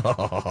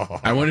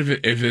 I wonder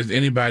if there's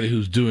anybody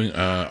who's doing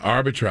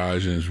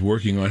arbitrage and is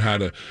working on how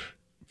to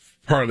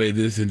parlay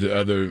this into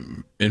other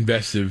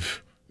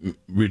investive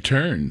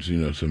returns,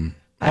 some.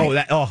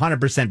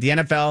 100%. The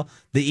NFL,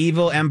 the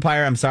evil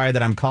empire, I'm sorry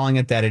that I'm calling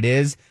it that it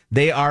is,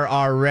 they are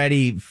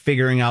already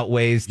figuring out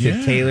ways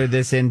to tailor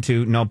this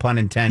into, no pun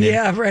intended.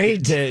 Yeah,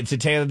 right. To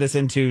tailor this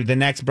into the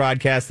next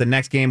broadcast, the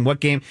next game, what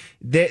game.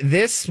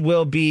 This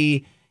will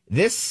be,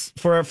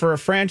 for a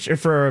franchise,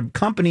 for a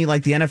company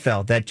like the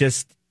NFL that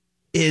just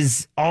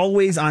is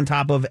always on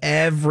top of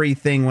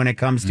everything when it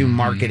comes to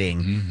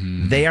marketing.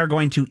 Mm-hmm. They are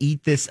going to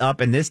eat this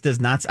up, and this does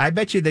not. I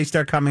bet you they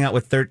start coming out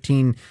with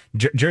 13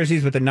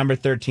 jerseys with the number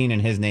 13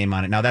 and his name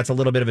on it. Now, that's a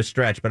little bit of a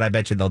stretch, but I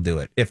bet you they'll do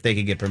it if they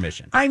could get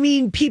permission. I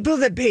mean, people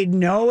that paid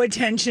no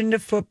attention to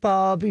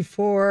football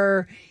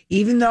before,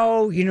 even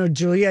though,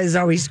 Julia is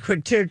always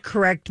quick to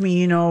correct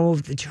me,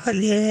 there's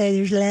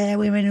a lot of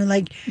women who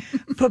like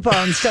football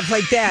and stuff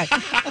like that.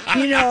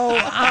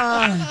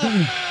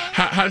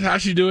 How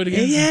she do it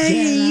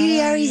again?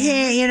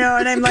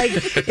 Yeah, and I'm like,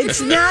 it's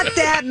not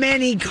that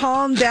many.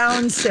 Calm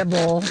down,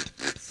 Sybil.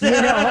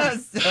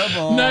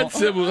 Sybil. Not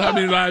Sybil. How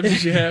many lives does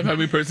she have? How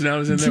many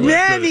personalities in there?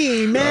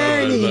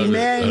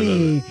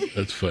 Many.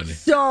 That's funny.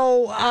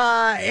 So,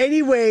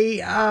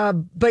 anyway,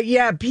 but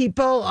yeah,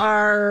 people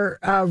are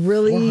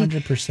really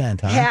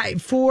 400%, huh?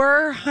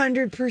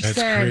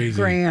 400%,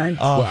 Grant.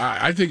 Well,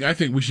 I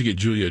think we should get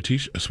Julia a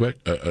jersey.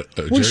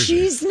 Well,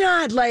 she's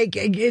not like,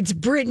 it's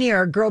Brittany,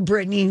 our girl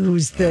Brittany,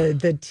 who's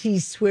the T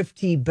Swiftie,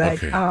 but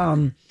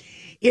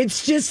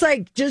it's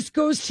just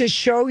goes to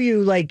show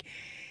you like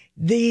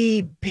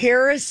the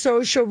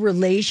parasocial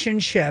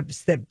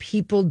relationships that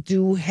people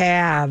do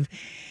have.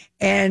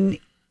 And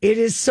it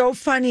is so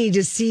funny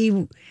to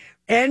see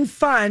and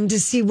fun to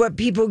see what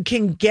people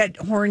can get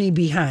horny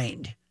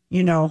behind.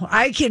 You know,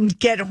 I can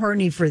get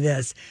horny for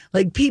this.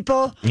 Like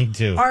people Me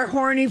too. are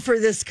horny for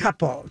this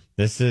couple.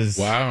 This is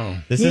wow.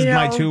 This is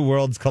my two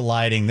worlds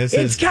colliding. This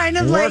is kind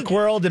of work like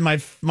world and my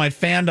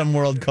fandom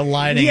world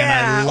colliding. And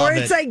I love or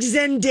it's like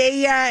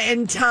Zendaya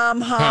and Tom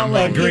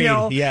Holland. Agreed. You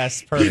know,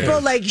 yes, perfect.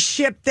 People like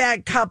ship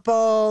that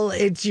couple.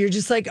 You're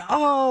just like,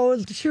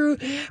 oh, true.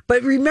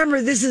 But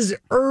remember, this is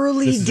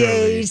early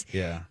days.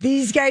 Yeah,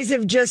 these guys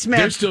have just met.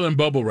 They're still in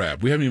bubble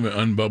wrap. We haven't even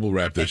unbubble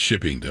wrapped. They're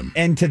shipping them.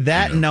 And to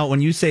that note,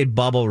 when you say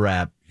bubble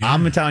wrap,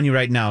 I'm telling you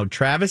right now,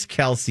 Travis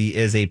Kelce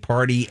is a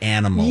party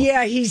animal.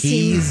 Yeah,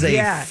 he's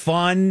a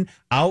fun,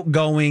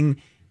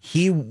 outgoing.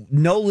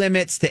 No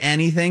limits to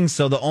anything.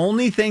 So the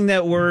only thing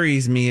that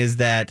worries me is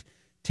that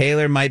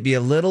Taylor might be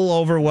a little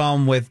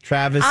overwhelmed with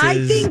Travis's.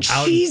 I think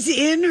she's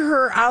in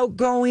her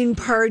outgoing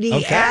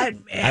party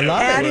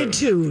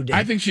attitude.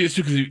 I think she is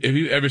too. Because have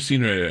you ever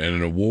seen her at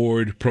an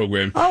award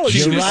program? Oh,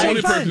 she's the right.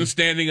 only Fun. person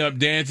standing up,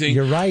 dancing.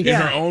 You're right. In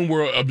her own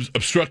world,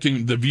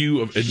 obstructing the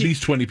view of at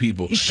least 20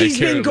 people. She's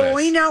been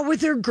going out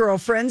with her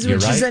girlfriends,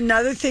 which is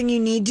another thing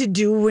you need to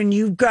do when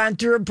you've gone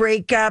through a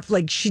breakup.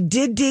 Like she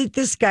did date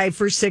this guy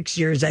for 6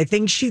 years. I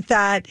think she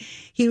thought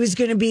he was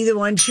going to be the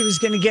one she was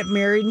going to get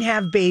married and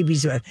have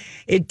babies with.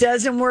 It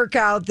doesn't work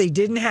out. They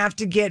didn't have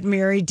to get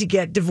married to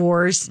get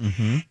divorced.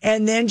 Mm-hmm.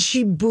 And then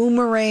she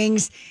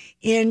boomerangs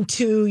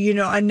into,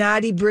 a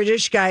naughty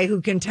British guy who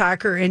can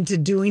talk her into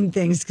doing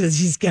things because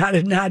he's got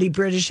a naughty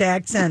British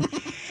accent.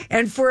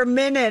 And for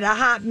a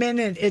hot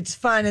minute, it's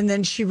fun. And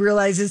then she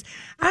realizes,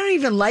 I don't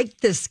even like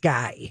this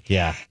guy.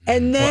 Yeah.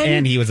 And then,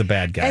 and he was a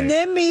bad guy. And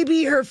then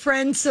maybe her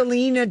friend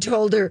Selena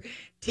told her,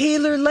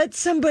 Taylor, let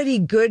somebody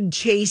good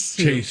chase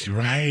you.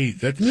 Right.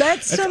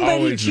 Let somebody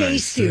always chase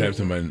nice you. To have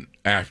someone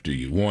after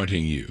you,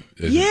 wanting you.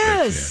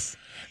 Yes.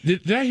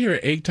 Did I hear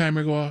an egg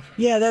timer go off?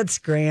 Yeah, that's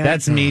grand.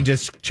 That's me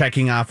just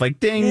checking off, like,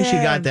 ding, she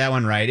got that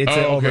one right. It's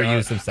an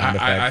overuse of sound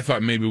effects. I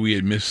thought maybe we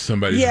had missed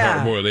somebody's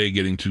hard-boiled egg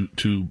getting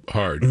too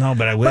hard. No,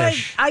 but I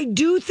wish. But I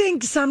do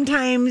think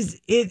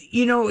sometimes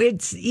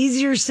it's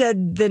easier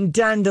said than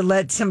done to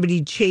let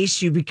somebody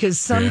chase you because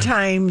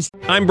sometimes.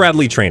 I'm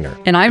Bradley Trainer.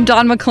 And I'm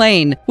Don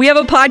McClain. We have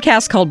a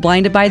podcast called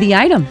Blinded by the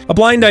Item. A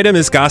blind item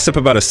is gossip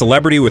about a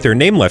celebrity with their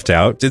name left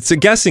out. It's a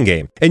guessing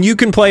game, and you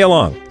can play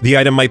along. The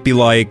item might be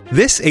like,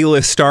 this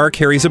A-list star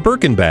carries a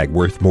Birkin bag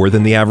worth more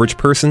than the average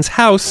person's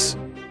house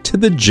to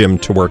the gym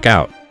to work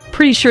out.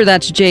 Pretty sure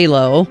that's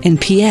J-Lo.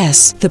 And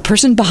P.S. the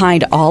person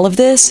behind all of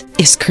this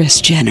is Kris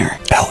Jenner,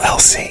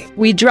 LLC.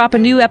 We drop a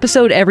new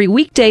episode every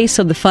weekday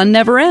so the fun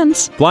never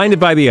ends. Blinded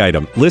by the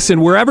Item.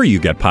 Listen wherever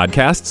you get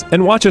podcasts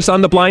and watch us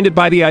on the Blinded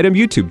by the Item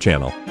YouTube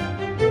channel.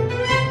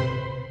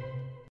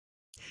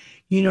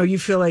 You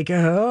feel like,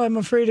 I'm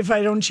afraid if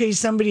I don't chase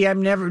somebody,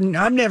 I'm never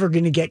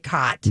going to get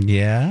caught.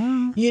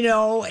 Yeah.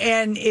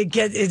 And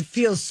it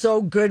feels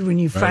so good when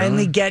you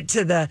finally get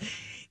to that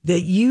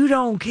you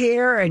don't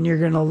care and you're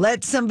going to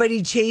let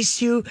somebody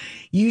chase you.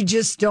 You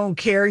just don't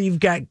care. You've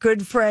got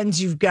good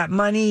friends. You've got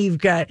money.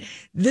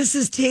 This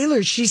is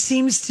Taylor. She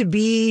seems to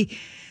be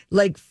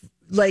like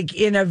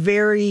in a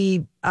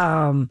very,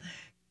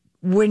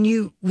 when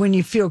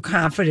you feel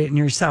confident in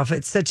yourself,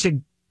 it's such a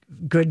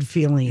good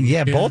feeling.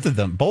 Yeah, both of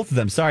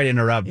them. Sorry to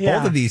interrupt. Yeah.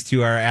 Both of these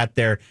two are at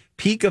their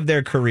peak of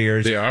their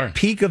careers. They are.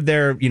 Peak of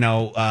their,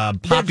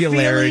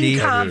 popularity.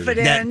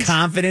 That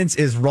confidence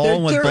is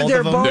rolling with both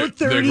of them. They're both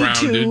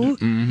 32.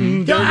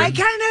 Mm-hmm. No, I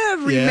kind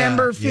of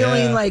remember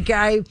feeling like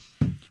I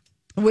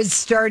was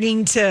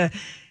starting to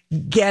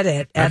get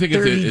it at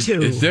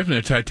 32. It's definitely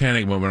a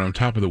Titanic moment on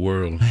top of the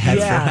world.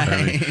 That's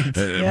right. But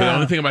the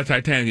only thing about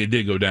Titanic, it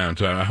did go down.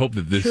 So I hope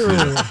that this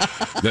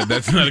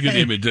that's not a good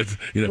image. That's,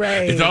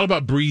 It's all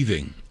about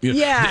breathing.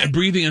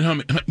 Breathing and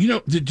humming.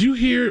 Did you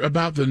hear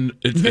about the?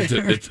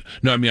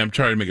 No, I mean I'm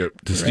trying to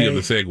steal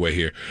the segue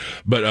here,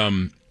 but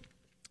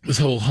this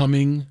whole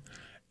humming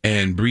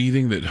and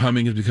breathing. That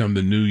humming has become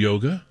the new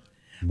yoga.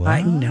 What?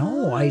 I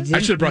know. I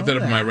should have brought that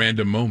up in my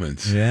random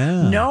moments.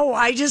 Yeah. No,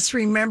 I just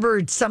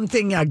remembered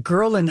something a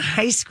girl in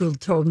high school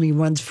told me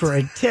once for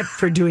a tip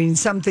for doing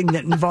something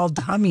that involved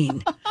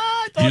humming.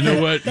 You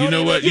know what?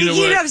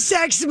 You'd have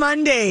sex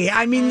Monday.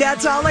 I mean,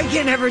 that's all I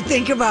can ever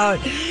think about.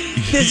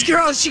 This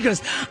girl, she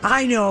goes,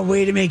 I know a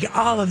way to make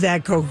all of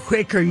that go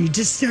quicker. You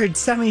just start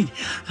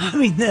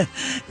humming the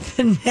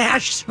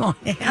national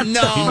anthem.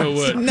 No, you know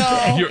what?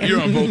 No.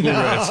 You're on vocal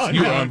rest.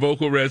 You are on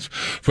vocal rest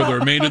for the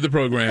remainder of the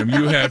program.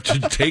 You have to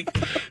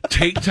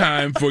take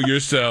time for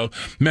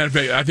yourself. Matter of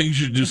fact, I think you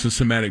should do some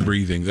somatic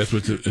breathing. That's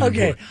what's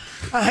okay.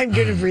 I'm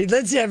going to breathe.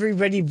 Let's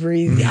everybody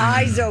breathe.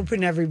 Eyes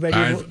open, everybody.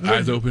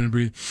 Eyes open and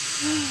breathe.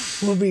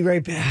 We'll be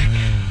right back.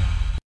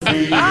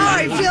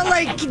 I feel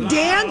like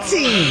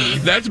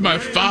dancing. That's my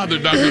father,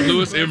 Dr.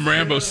 Louis M.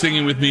 Rambo,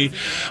 singing with me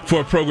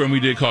for a program we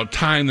did called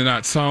Tying the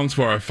Knot, Songs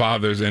for Our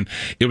Fathers. And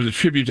it was a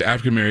tribute to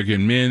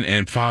African-American men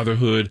and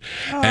fatherhood.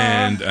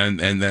 And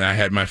then I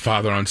had my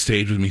father on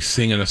stage with me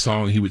singing a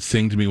song he would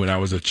sing to me when I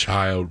was a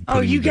child. Oh,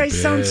 you guys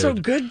sound so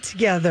good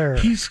together.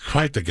 He's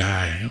quite the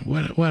guy.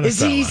 What a Is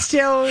fella. he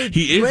still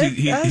He is. with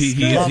He us? is.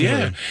 Good.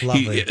 Yeah.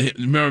 Lovely.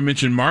 Remember I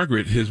mentioned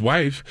Margaret, his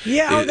wife.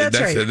 Yeah, oh, that's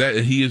right.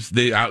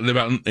 They live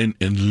out in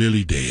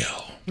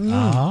Lilydale.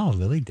 Oh,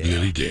 Lilydale.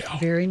 Lilydale.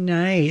 Very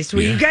nice.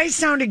 Well, Yeah. you guys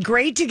sounded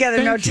great together.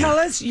 Thank now, you. tell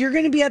us, you're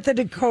going to be at the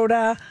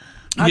Dakota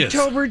Yes.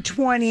 October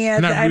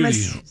 20th. Not I'm really,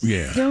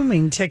 yeah.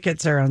 assuming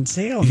tickets are on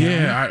sale now.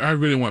 Yeah, I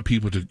really want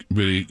people to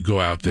really go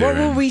out there. What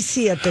will and- we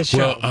see at the show?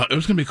 Well, what's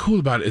going to be cool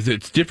about it is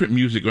it's different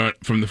music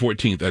from the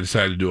 14th. I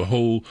decided to do a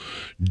whole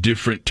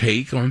different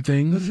take on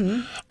things.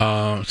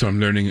 So I'm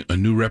learning a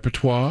new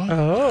repertoire.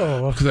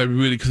 Oh.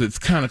 Because it's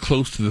kind of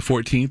close to the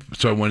 14th.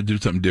 So I wanted to do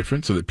something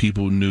different so that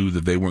people knew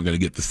that they weren't going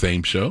to get the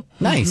same show.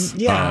 Nice.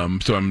 Yeah.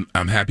 So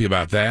I'm happy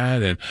about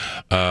that. And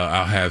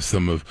I'll have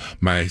some of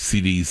my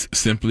CDs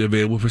simply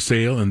available for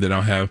sale. And then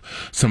I'll have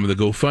some of the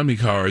GoFundMe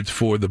cards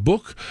for the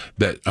book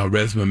that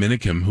Resma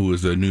Minicum, who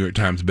is a New York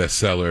Times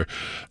bestseller,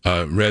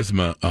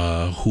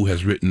 Resma, who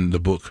has written the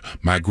book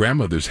My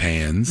Grandmother's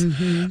Hands.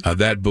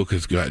 That book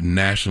has got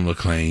national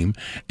acclaim.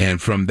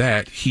 And from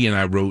that, he and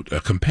I wrote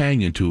a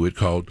companion to it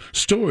called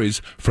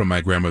Stories from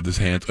My Grandmother's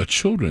Hands, a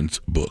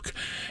children's book.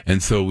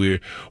 And so we're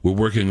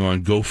working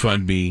on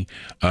GoFundMe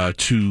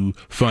to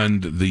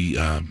fund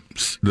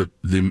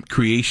the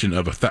creation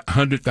of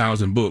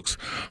 100,000 books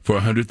for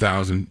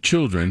 100,000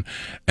 children,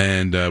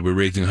 and we're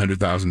raising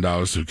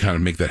 $100,000 to kind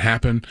of make that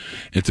happen.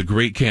 It's a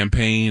great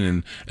campaign,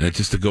 and it's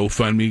just a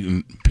GoFundMe,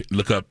 and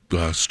look up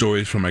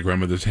Stories from My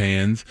Grandmother's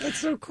Hands. That's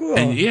so cool.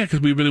 And yeah,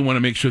 because we really want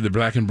to make sure that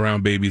black and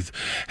brown babies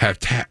have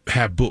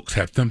books,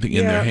 have something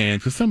in their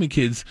hands, because so many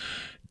kids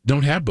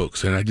don't have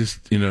books, and I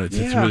just,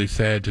 it's really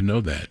sad to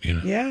know that,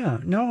 Yeah,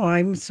 no,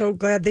 I'm so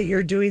glad that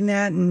you're doing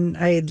that, and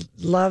I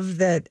love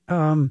that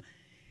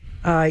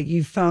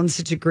you found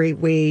such a great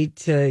way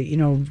to,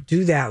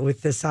 do that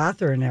with this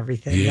author and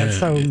everything. Yeah. That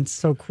sounds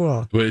so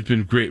cool. Well, it's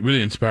been great,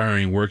 really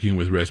inspiring working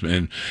with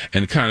Resma,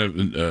 and kind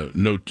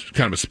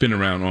of a spin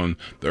around on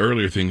the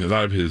earlier thing. A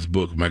lot of his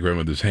book, My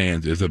Grandmother's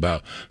Hands, is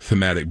about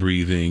thematic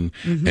breathing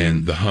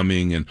and the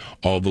humming and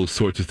all those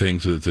sorts of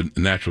things. So it's a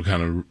natural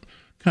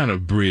kind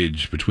of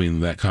bridge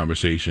between that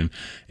conversation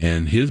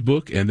and his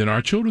book, and then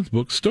our children's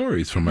book,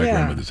 Stories from My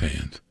Grandmother's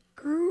Hands.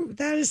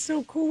 That is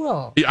so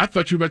cool. Yeah, I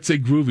thought you were about to say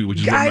groovy,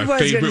 which is one of my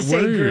favorite words.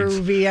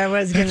 I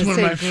was going to say groovy. That's one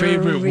of my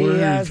favorite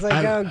words. I was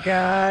like, oh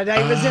God.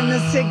 I was in the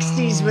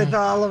 60s with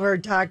all of our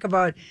talk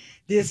about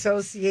the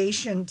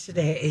association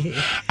today.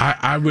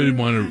 I really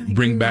want to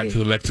bring back to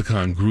the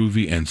lexicon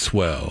groovy and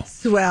swell.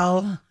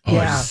 Swell. Oh,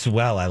 yeah.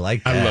 Swell. I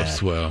like that. I love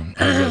swell.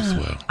 I love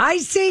swell. I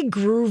say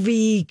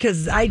groovy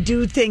because I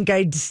do think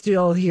I'd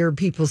still hear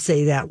people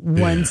say that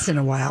once in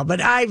a while,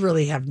 but I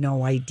really have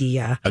no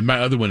idea. And my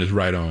other one is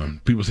right on.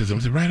 People say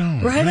something, right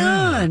on. Right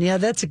on. Yeah,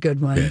 that's a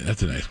good one. Yeah,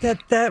 that's a nice one.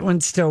 That one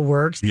still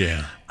works.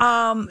 Yeah.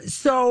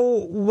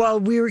 So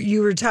while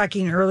you were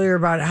talking earlier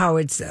about how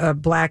it's a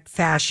Black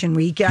Fashion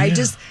Week, I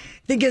just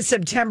think it's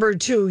September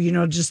too,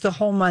 just the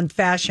whole month,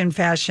 fashion.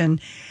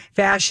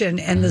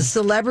 And the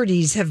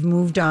celebrities have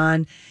moved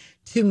on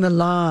to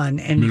Milan,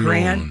 and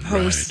Grant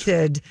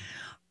posted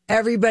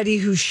everybody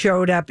who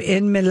showed up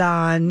in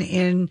Milan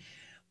in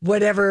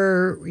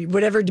whatever,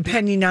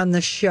 depending on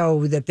the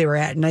show that they were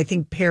at. And I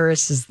think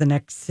Paris is the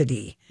next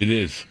city. It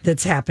is.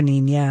 That's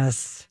happening.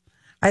 Yes.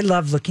 I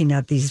love looking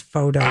at these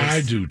photos.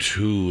 I do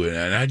too.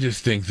 And I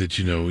just think that,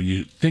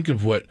 you think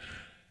of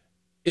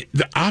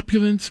the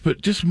opulence,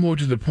 but just more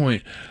to the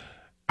point,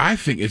 I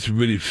think it's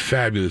really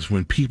fabulous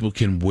when people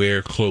can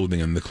wear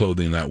clothing and the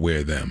clothing not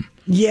wear them.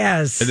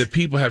 Yes. And that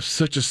people have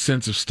such a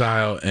sense of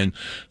style and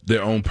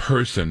their own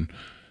person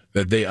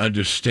that they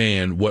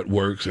understand what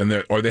works,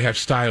 or they have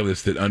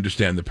stylists that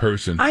understand the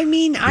person. I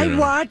mean, I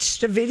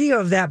watched a video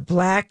of that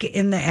Black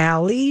in the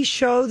Alley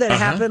show that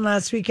happened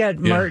last week at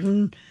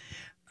Martin,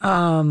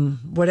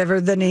 whatever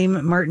the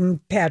name,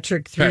 Martin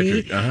Patrick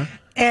 3.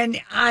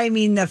 And I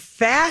mean, the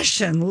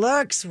fashion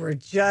looks were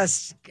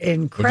just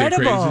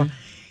incredible.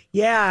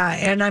 Yeah,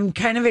 and I'm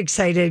kind of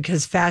excited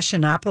because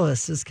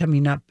Fashionopolis is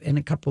coming up in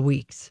a couple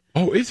weeks.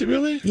 Oh, is it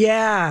really?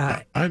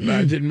 Yeah. I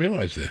didn't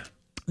realize that.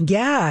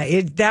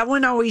 Yeah, that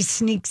one always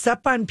sneaks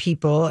up on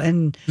people,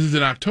 and this is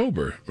in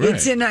October, right?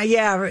 It's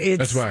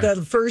it's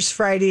the first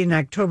Friday in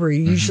October.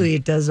 Usually,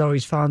 it does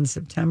always fall in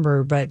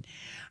September, but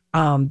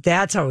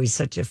that's always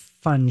such a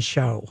fun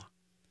show.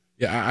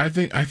 Yeah, I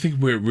think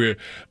we're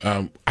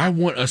I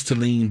want us to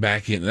lean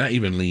back in. Not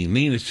even lean.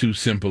 Lean is too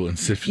simple and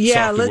soft.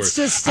 Yeah, let's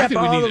just step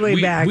all the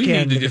way back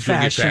into the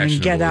fashion and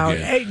get out.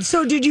 Hey,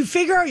 so, did you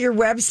figure out your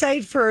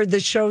website for the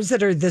shows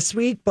that are this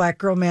week? Black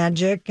Girl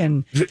Magic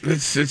and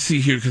let's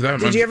see here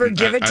because did you ever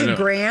give it to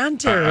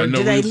Grant, or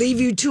did I leave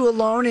you two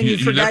alone and you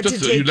forgot to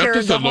take care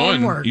of the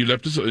homework? You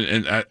left us,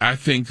 and I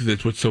think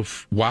that's what's so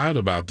wild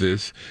about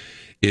this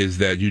is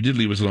that you did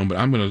leave us alone, but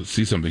I'm going to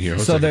see something here.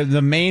 So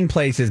the main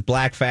place is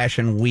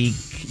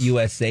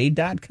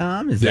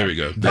blackfashionweekusa.com. There we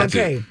go. That's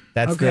it.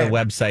 That's the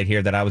website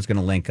here that I was going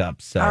to link up.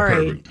 So all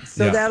right.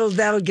 So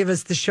that'll give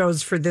us the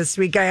shows for this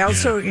week. I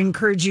also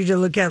encourage you to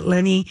look at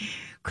Lenny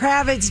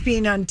Kravitz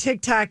being on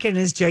TikTok and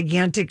his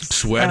gigantic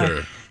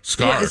sweater.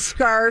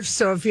 Scarf.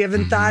 So if you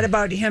haven't thought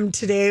about him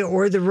today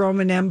or the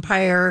Roman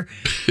Empire,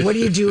 what are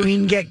you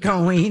doing? Get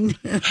going.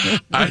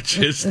 I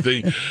just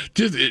think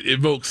it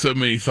evokes so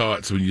many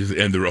thoughts when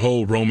and the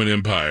whole Roman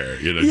Empire.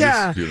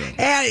 Yeah.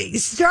 And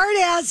start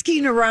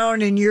asking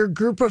around in your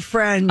group of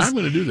friends. I'm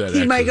going to do that.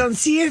 You might go and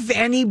see if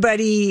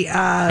anybody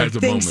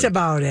thinks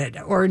about it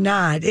or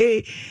not.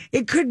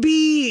 It could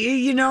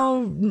be,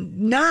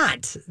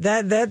 not.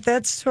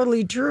 That's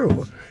totally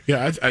true.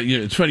 Yeah,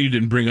 it's funny you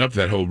didn't bring up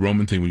that whole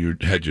Roman thing when you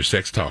had your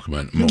sex talk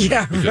moment.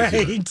 Yeah,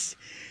 right.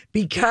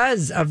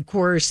 Because of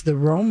course the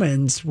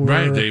Romans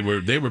were they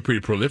were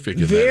pretty prolific.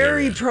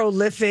 Very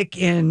prolific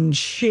in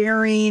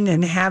sharing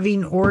and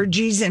having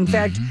orgies. In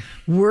fact,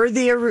 were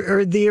the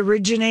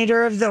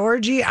originator of the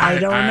orgy? I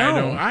don't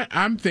know.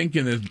 I'm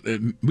thinking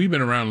that we've been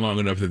around long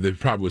enough that it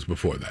probably was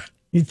before that.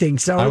 You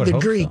think so? The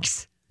Greeks.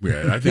 So.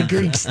 Yeah, I think the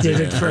Greeks did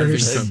it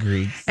first. The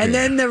Greeks, and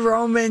then the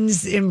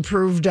Romans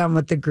improved on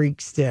what the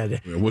Greeks did.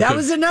 That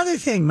was another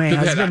thing my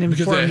husband informed me of.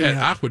 Because they had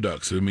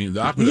aqueducts. I mean,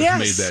 the aqueducts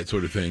made that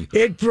sort of thing.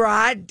 It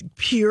brought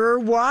pure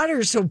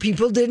water, so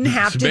people didn't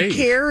have to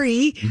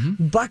carry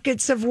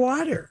buckets of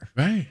water.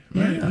 Right.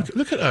 Yeah.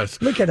 Look at us.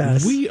 Look at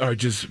us. We are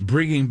just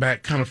bringing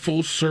back kind of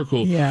full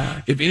circle.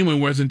 Yeah. If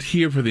anyone wasn't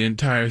here for the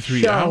entire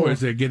 3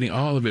 hours, they're getting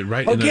all of it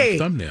right in the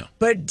thumbnail.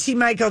 But, T.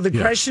 Michael, the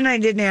question I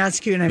didn't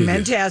ask you, and I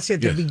meant to ask you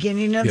at the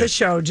beginning of the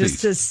show,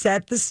 just to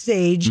set the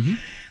stage,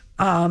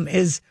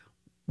 is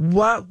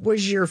what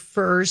was your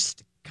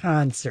first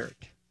concert?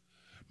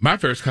 My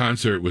first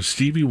concert was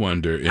Stevie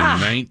Wonder in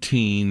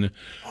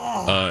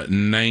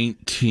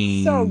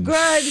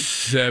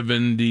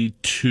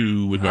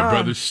 1972 with my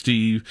brother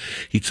Steve.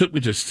 He took me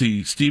to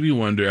see Stevie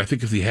Wonder, I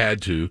think, because he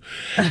had to,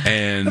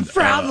 and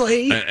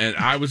probably.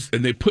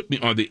 And they put me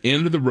on the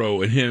end of the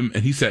row, and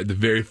he sat at the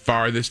very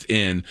farthest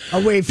end,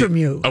 away from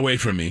me,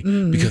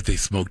 because they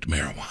smoked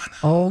marijuana.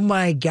 Oh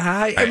my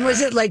God! And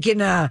was it like in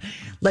a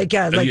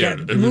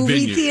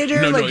movie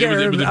theater,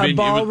 a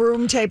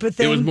ballroom type of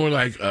thing? It was more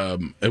like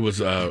it was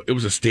a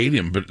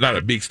stadium, but not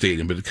a big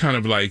stadium, but kind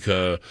of like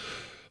the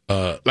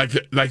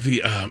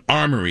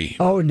Armory.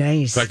 Oh,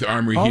 nice! Like the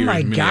Armory here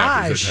in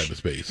Minneapolis, that type of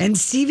space. And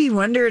Stevie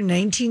Wonder in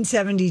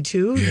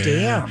 1972. Yeah.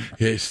 Damn.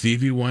 Yeah,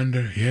 Stevie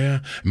Wonder. Yeah,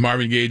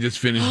 Marvin Gaye just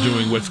finished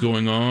doing "What's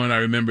Going On." I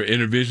remember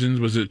Intervisions.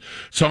 Was it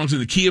 "Songs in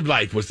the Key of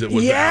Life"? Was the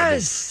album?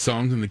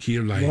 "Songs in the Key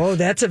of Life." Oh,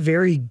 that's a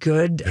very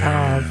good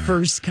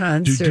first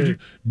concert.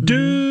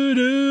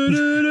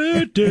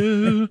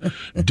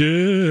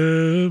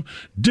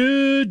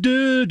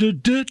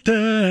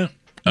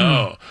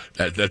 Oh,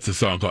 that's a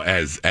song called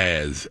 "As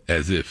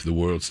If the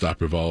World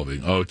Stopped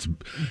Revolving." Oh, it's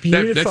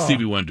beautiful. That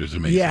Stevie Wonder's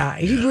amazing. Yeah,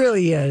 he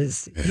really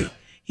is. Yeah.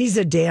 He's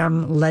a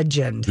damn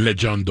legend.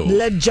 Legendo.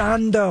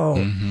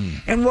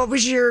 And what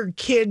was your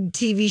kid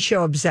TV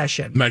show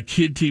obsession? My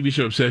kid TV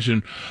show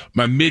obsession,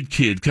 my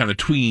mid-kid kind of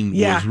tween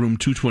was Room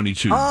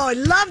 222. Oh, I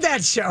love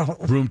that show.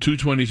 Room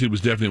 222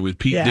 was definitely with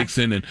Pete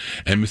Dixon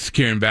and Miss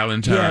Karen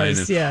Valentine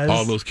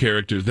all those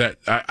characters. That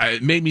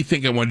it made me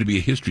think I wanted to be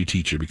a history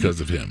teacher because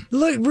of him.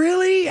 Look,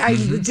 really? I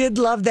did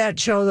love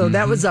that show, though.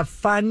 That was a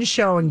fun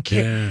show, and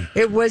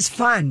it was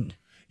fun.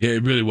 Yeah,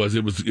 it really was.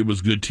 It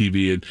was good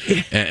TV,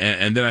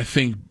 and then I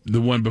think the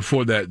one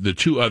before that, the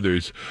two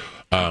others,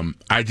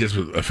 I just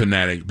was a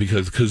fanatic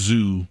because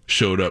Kazoo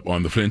showed up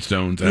on the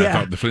Flintstones, and I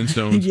thought the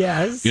Flintstones,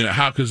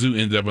 how Kazoo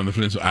ended up on the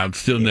Flintstones, I'll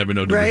still never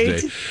know to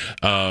this day.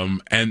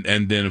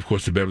 And then of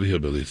course the Beverly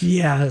Hillbillies.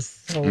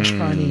 Yes, so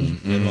funny.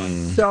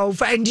 So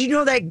fun. And do you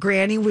know that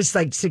Granny was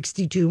like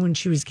 62 when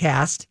she was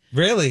cast?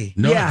 Really?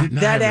 No, yeah,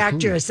 that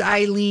actress,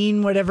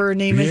 Eileen, whatever her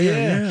name is.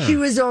 Yeah. She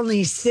was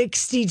only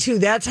 62.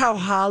 That's how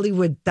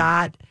Hollywood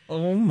thought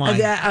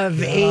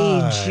of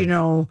age,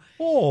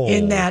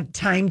 in that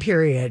time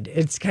period.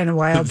 It's kind of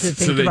wild to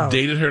think about. So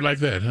they dated her like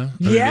that, huh?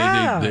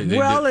 Yeah.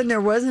 And there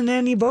wasn't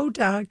any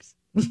Botox.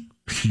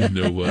 You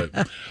know what?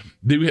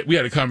 We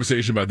had a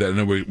conversation about that. I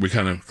know we're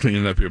kind of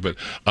cleaning up here, but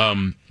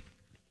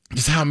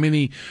just how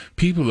many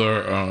people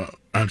are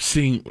I'm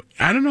seeing.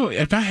 I don't know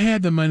if I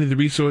had the money, the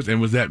resource, and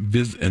was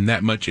that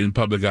much in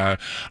public eye.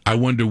 I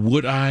wonder,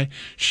 would I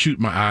shoot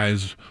my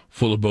eyes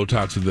full of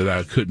Botox so that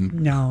I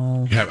couldn't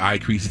have eye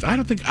creases? I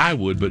don't think I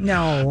would, but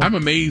I'm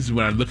amazed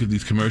when I look at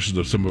these commercials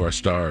of some of our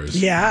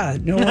stars. Yeah,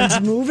 no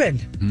one's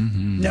moving.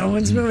 No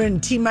one's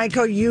moving. T.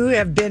 Michael, you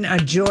have been a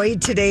joy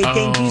today.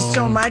 Thank you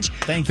so much.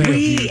 Thank you.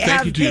 We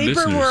have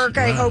paperwork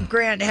I hope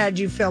Grant had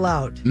you fill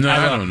out. No,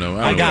 I don't know.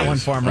 I got one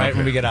for him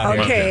when we get out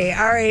of here. Okay,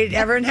 all right.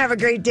 Everyone have a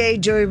great day.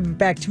 Joey will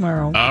be back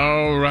tomorrow.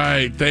 All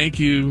right. Thank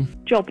you.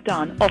 Job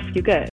done. Off you go.